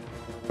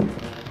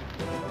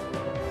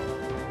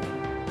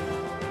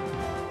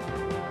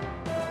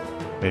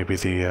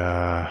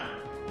the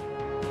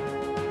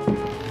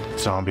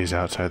zombies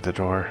outside the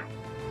door.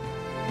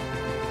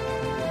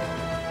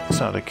 It's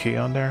not a key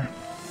on there.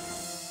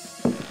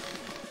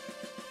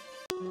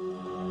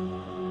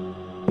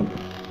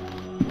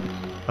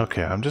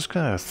 Okay, I'm just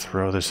gonna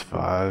throw this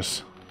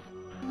vase.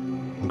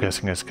 I'm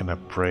guessing it's gonna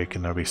break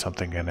and there'll be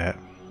something in it.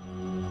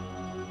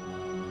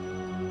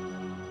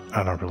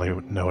 I don't really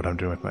know what I'm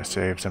doing with my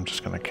saves. I'm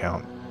just gonna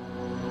count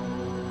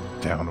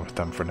down with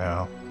them for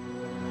now.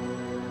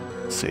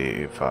 Let's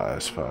see,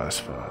 vase,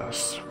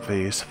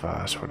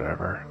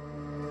 whatever.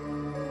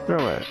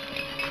 Throw it.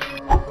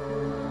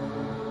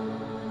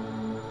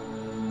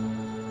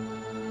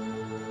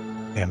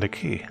 And a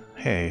key.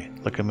 Hey,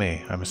 look at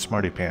me. I'm a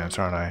smarty pants,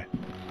 aren't I?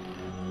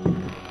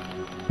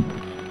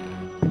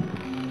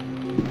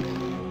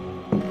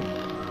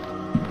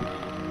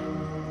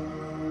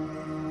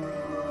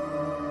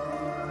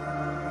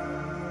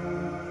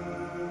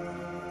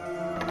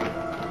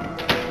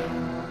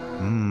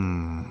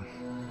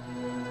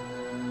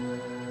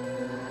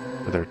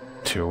 Are there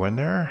two in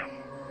there?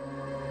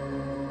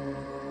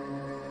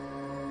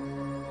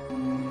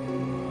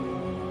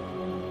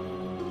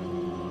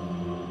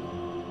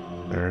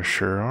 There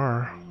sure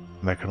are.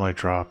 And I can only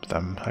drop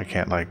them. I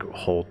can't, like,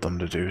 hold them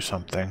to do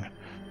something.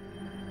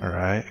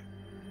 Alright.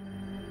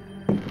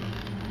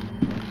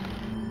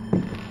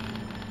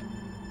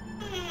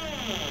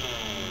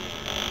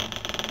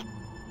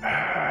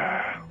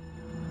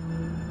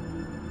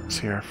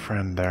 See our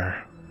friend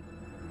there.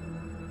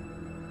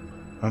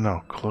 Oh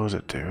no, close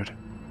it, dude.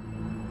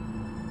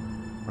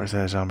 Where's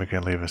that zombie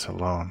gonna leave us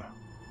alone?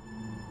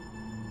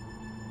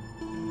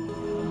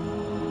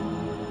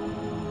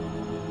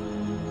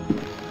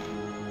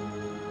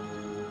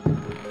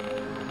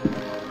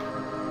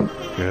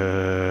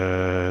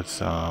 Good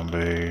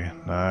zombie.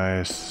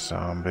 Nice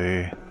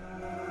zombie.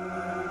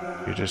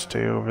 You just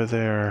stay over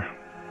there.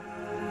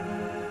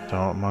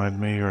 Don't mind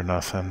me or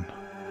nothing.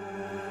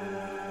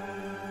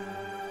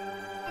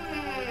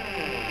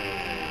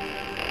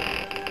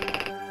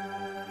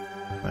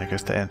 I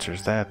guess the answer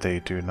is that they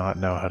do not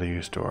know how to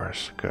use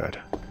doors. Good.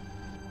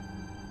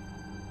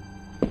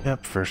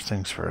 Yep, first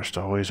things first.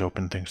 Always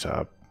open things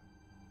up.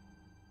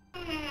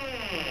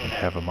 And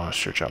have a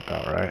monster jump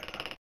out, right?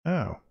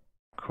 Oh,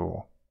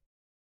 cool.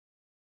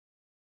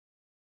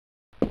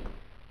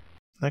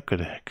 That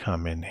could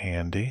come in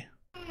handy.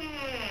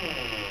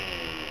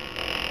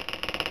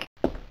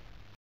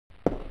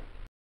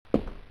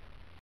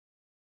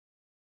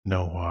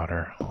 No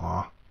water.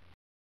 Aw.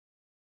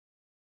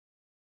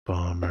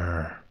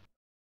 Bummer.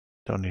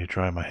 Don't need to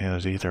dry my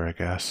hands either, I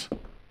guess.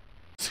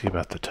 Let's see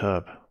about the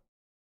tub.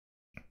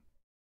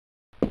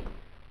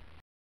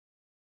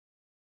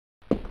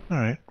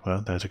 Alright,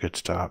 well, that's a good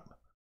stop.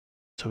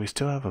 So we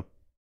still have a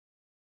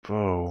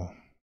bow.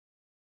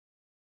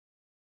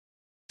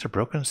 Is a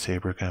broken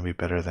saber going to be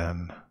better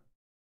than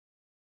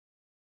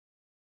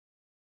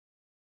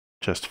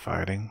just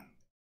fighting?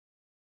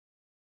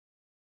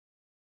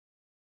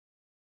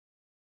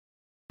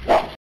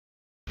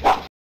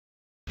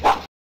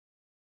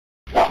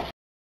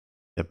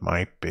 It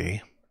might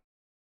be.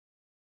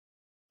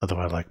 Although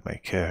I like my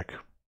kick.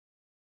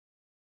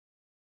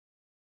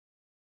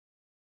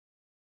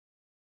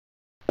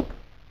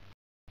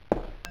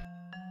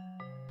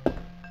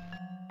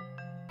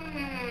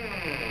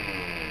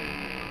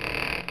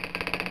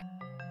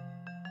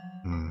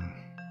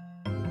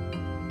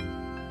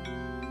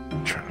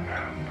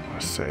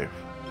 Let's save.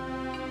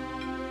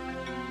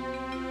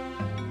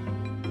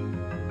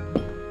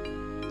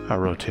 I'll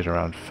rotate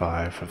around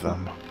 5 of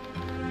them.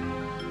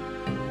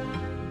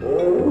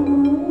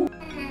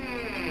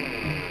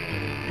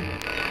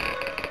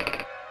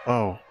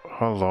 Oh,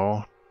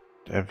 hello.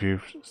 Have you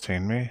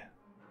seen me?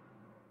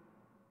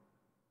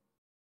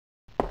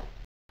 Oh,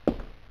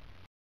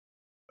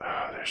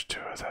 there's 2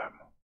 of them.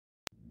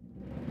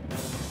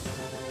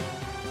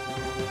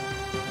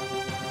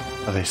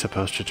 Are they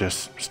supposed to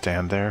just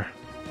stand there?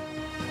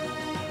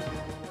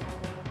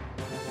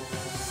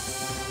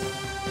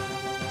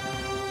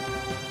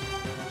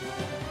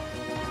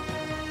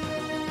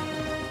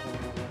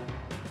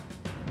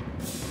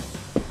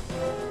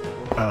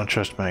 I don't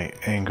trust my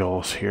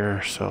angles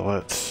here, so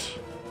let's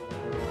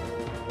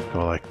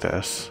go like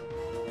this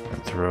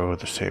and throw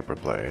the saber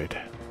blade.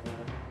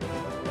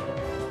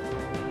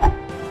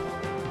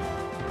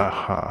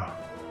 Aha.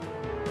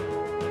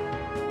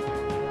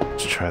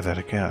 Let's try that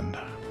again,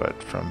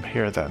 but from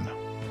here then.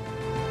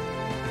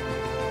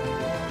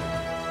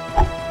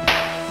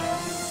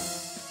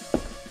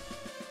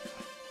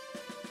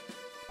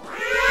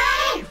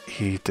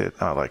 He did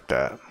not like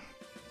that.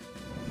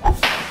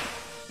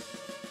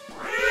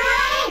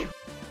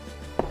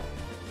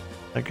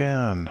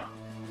 Again.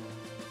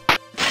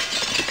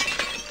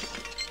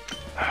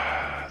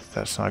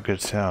 That's not a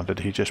good sound. Did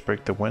he just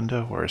break the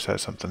window, or is that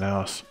something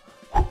else?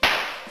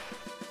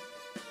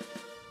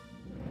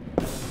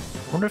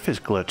 Wonder if he's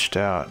glitched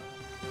out.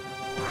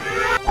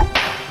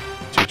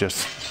 So he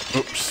just...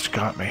 Oops,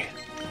 got me.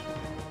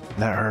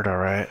 That hurt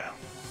alright.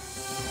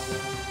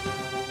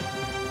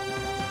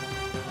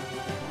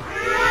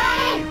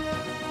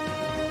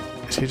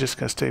 Is he just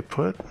gonna stay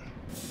put?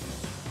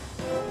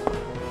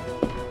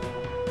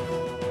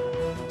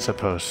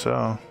 Suppose so.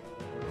 I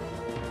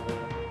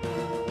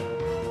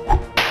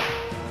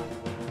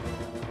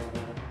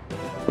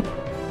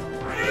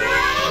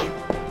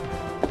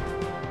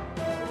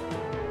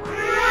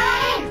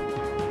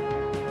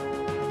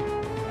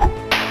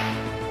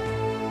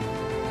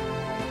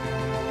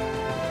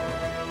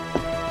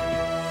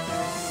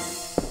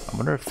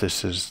wonder if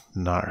this is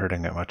not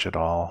hurting it much at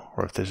all,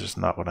 or if this is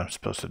not what I'm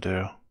supposed to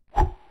do.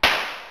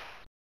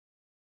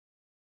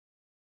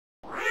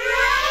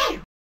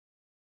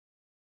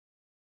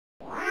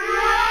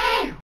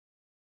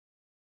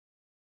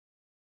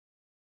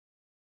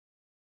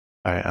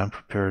 I'm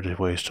prepared to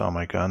waste all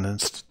my powder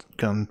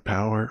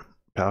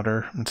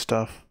and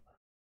stuff,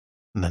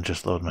 and then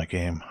just load my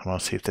game. I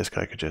want to see if this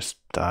guy could just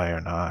die or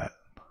not.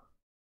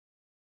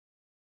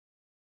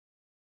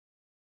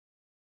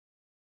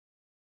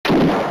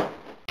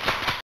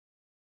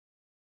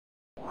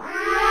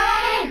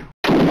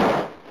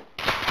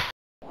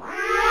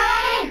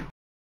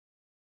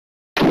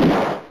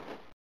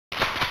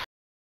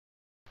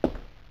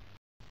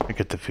 I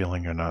get the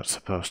feeling you're not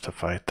supposed to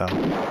fight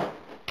them.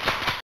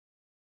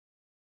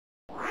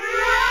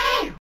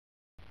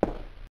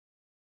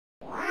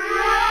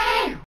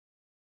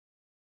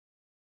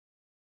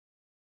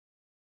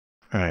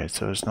 Alright,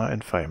 so it's not in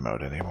fight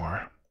mode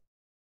anymore.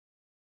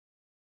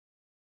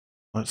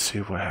 Let's see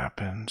what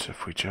happens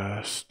if we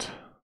just...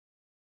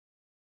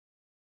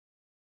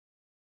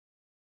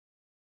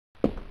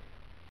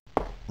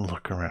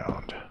 look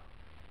around.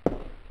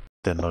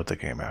 Then load the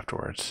game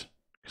afterwards,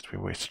 because we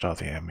wasted all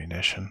the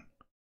ammunition.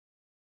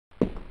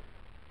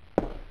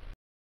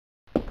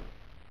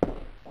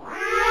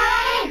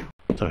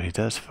 So he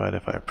does fight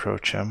if I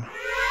approach him.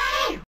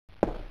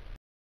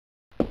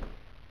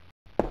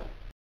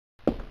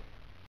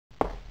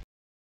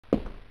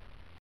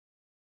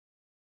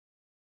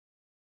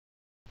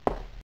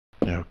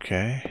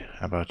 Okay,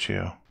 how about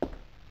you?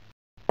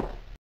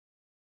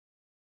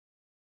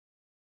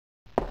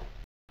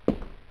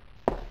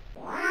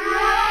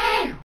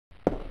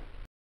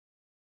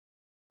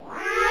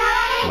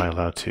 Am I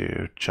allowed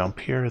to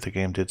jump here? The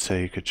game did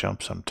say you could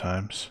jump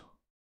sometimes.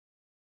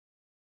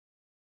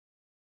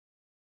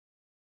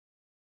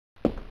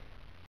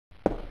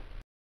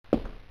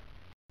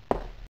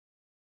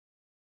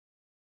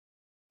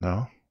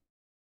 No?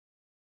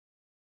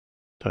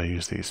 Do I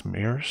use these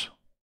mirrors?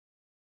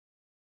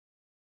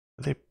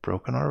 Are they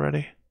broken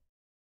already?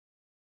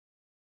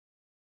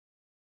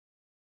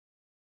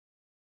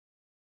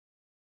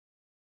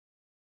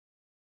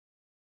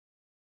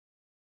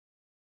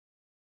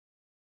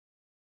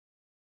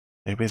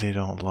 Maybe they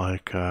don't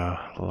like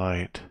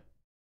light.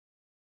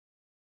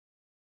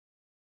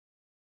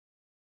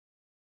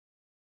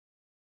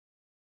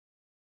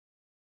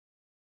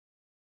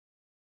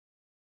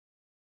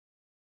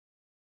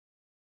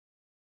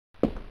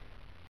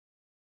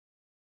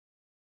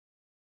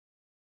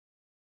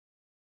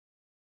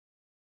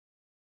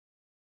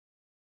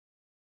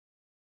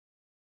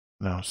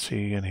 I don't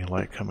see any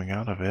light coming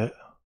out of it.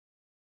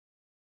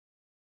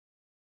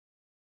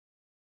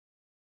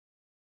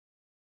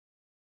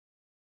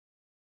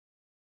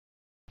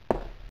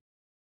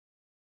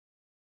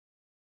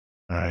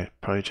 Alright,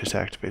 probably just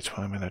activates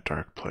when I'm in a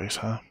dark place,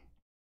 huh?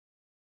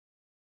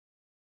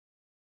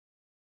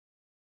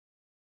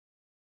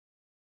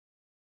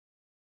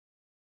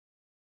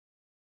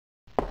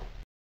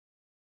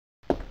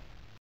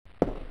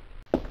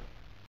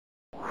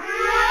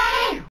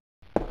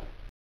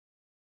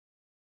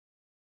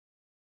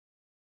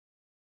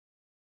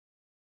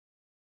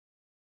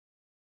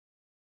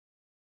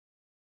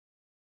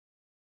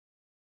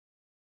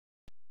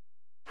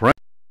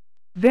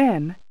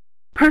 Then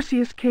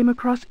Perseus came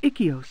across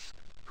Ichios,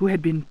 who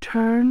had been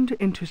turned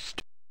into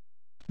stone.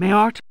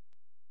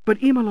 But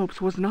Emelopes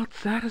was not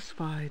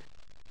satisfied.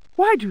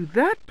 "Why do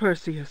that,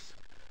 Perseus?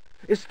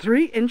 Is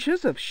 3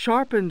 inches of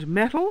sharpened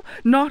metal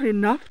not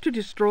enough to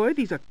destroy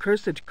these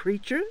accursed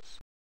creatures?"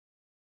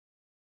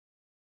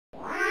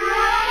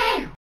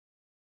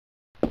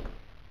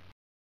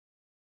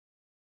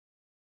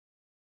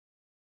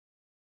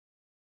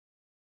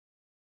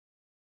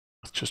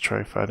 Let's just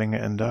try fighting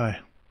it and die.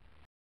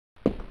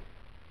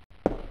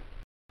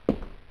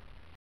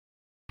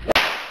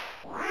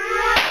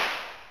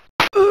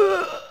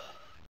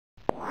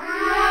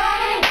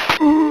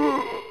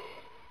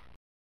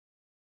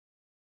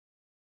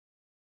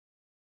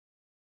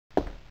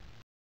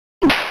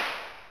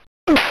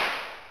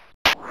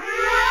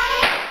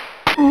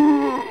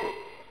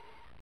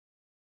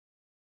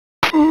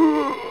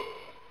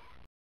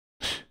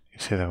 You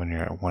say that when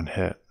you're at 1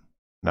 hit,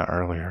 not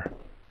earlier.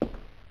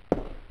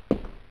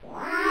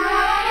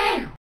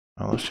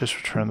 Well, let's just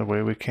return the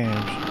way we came.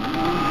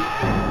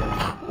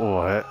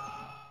 What?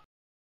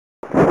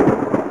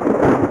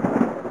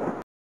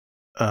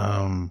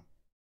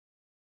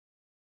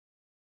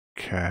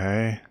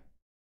 Okay.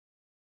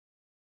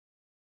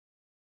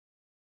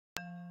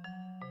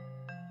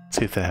 Let's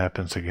see if that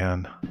happens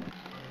again.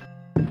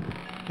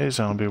 Hey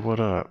zombie, what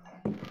up?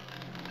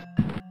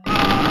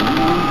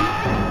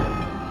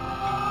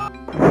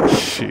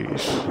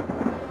 Jeez.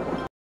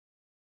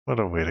 What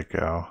a way to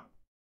go.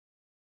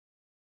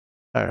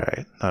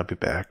 Alright, I'll be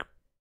back.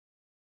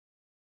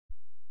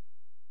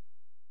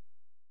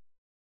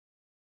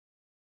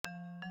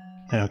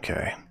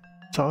 Okay.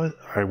 So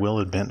I will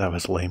admit I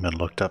was lame and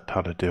looked up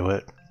how to do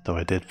it, though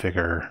I did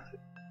figure...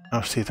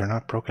 Oh, see, they're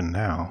not broken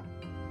now.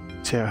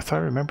 See, I thought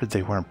I remembered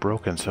they weren't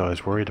broken, so I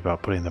was worried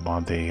about putting them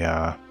on the,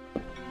 I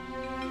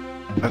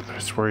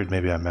was worried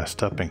maybe I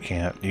messed up and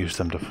can't use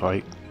them to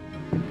fight.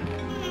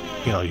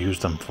 You know, use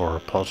them for a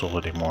puzzle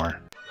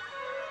anymore.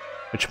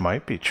 Which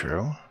might be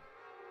true.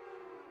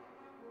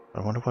 I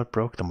wonder what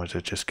broke them. Was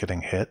it just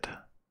getting hit?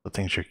 The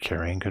things you're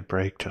carrying could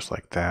break just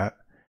like that?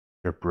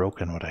 If they're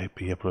broken, would I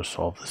be able to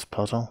solve this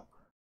puzzle?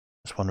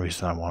 That's one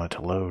reason I wanted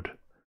to load.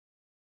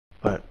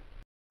 But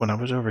when I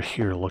was over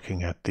here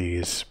looking at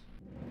these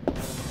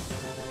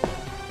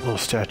little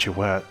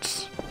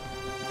statuettes,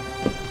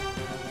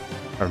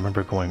 I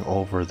remember going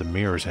over the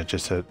mirrors and it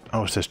just said,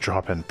 oh, it says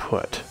drop and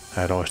put.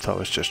 I had always thought it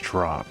was just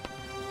drop.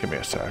 Give me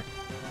a sec.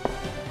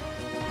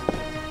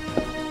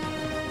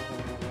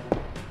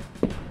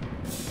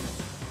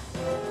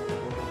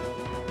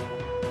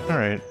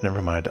 Alright,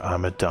 never mind.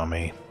 I'm a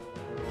dummy.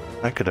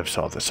 I could have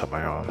solved this on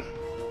my own.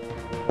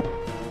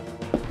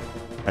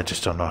 I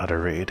just don't know how to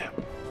read.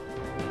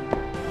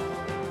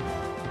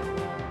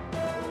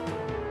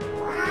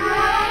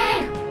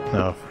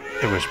 Now,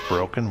 if it was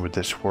broken, would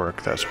this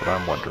work? That's what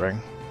I'm wondering.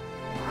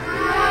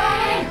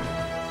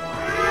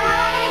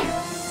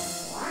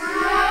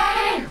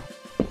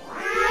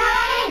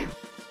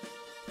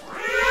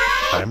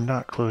 I'm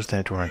not closing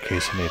that door in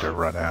case I need to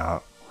run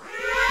out.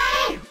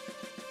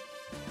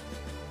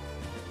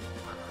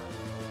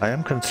 I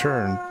am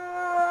concerned.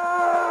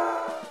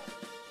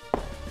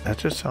 That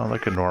just sounds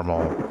like a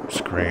normal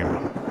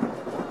scream.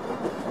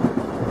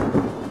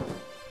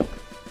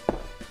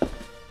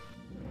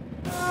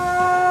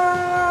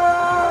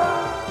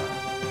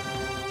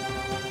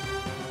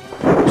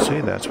 See,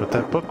 that's what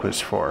that book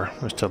was for.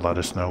 Was to let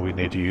us know we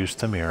need to use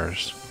the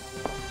mirrors.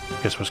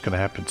 Guess what's gonna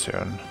happen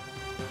soon?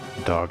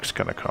 The dog's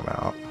gonna come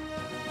out.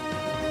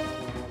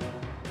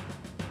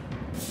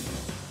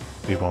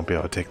 We won't be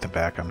able to take them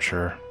back, I'm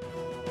sure.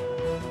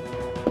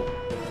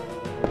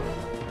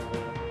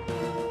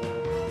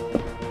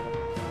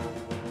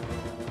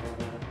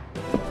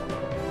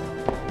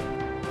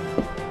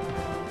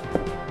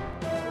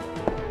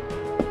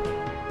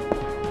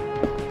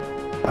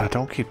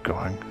 Don't keep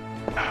going.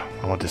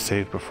 I want to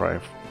save before I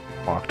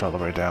walked all the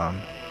way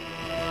down.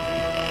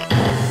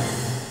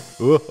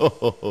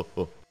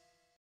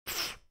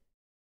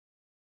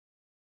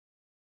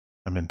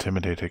 I'm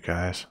intimidated,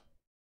 guys.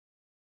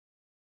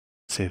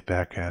 Save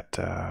back at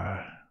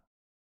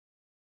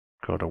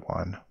go to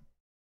 1,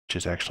 which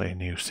is actually a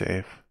new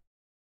save.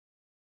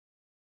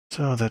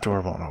 So that door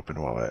won't open,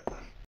 will it?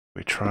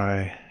 We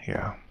try,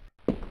 yeah.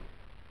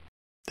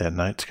 That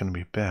night's gonna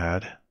be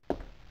bad.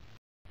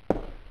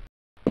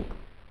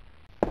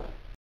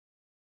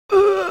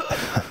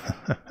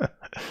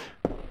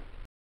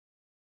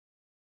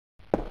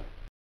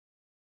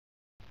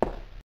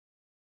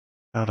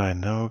 How'd I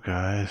know,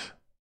 guys?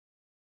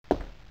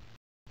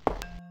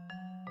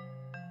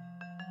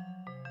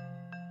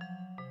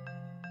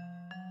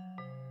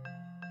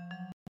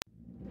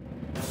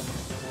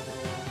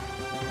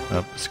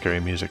 Oh, scary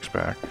music's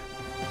back.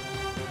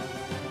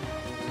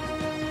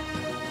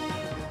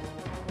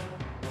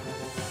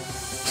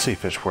 See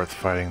if it's worth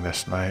fighting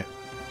this night.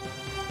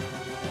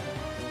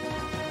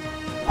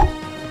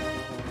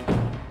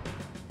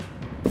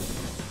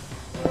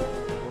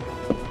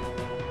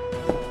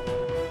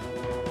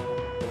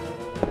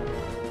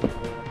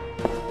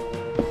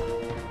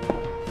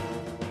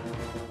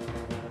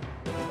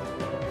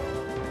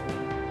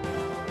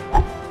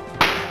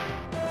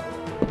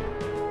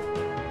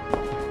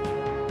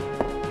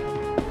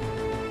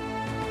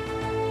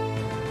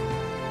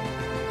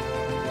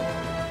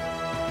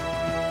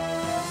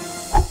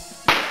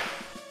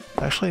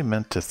 I actually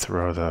meant to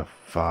throw the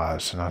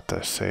vase, not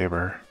the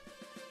saber.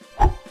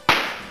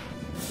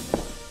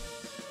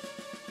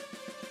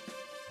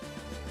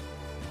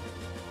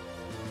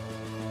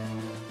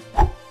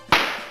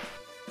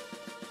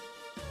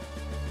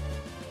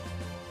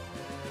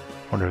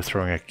 Wonder if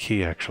throwing a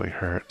key actually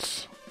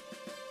hurts.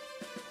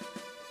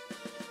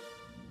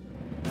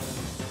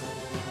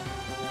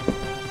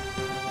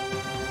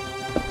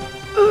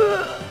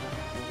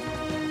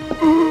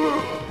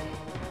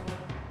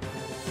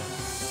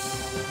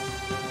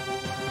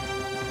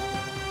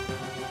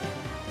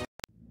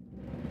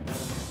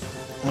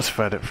 Let's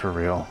fight it for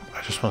real.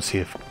 I just want to see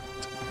if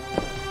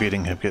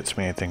beating him gets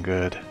me anything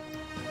good.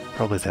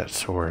 Probably that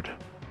sword.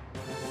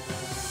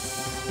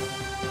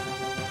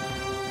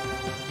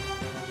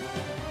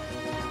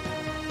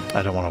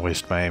 I don't want to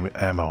waste my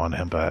ammo on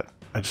him, but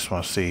I just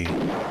want to see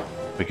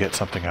if we get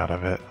something out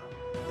of it.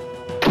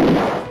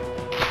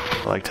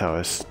 I liked how I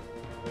was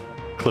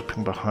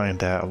clipping behind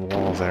that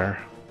wall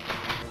there.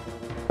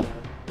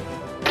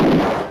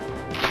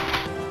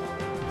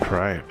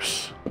 Cripes.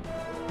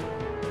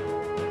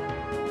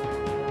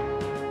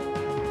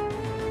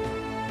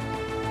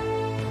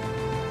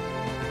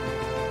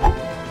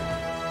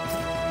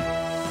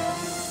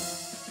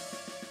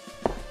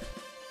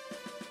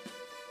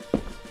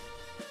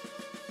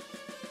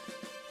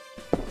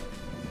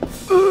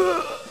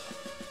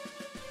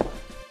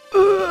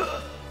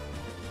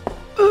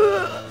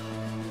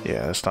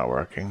 Yeah, it's not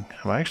working.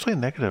 Am I actually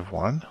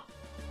 -1?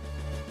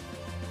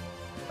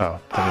 Oh,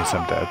 that means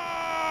I'm dead.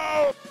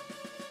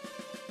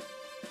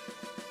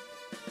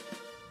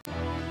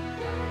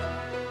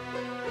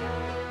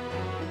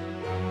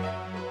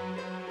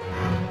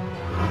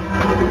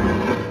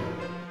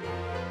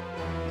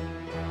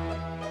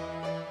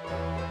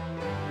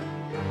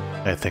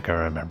 I think I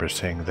remember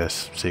seeing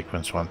this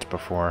sequence once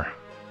before.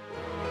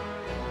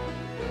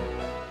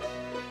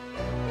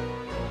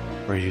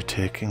 Where are you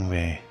taking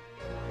me?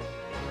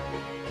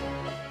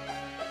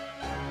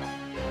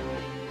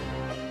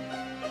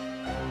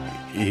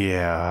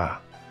 Yeah.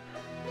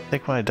 I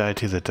think when I died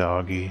to the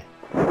doggy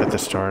at the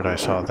start, I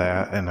saw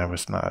that and I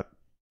was not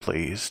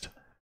pleased.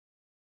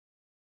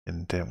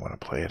 And didn't want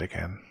to play it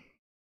again.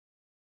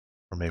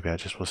 Or maybe I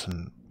just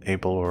wasn't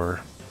able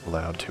or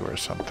allowed to or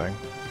something.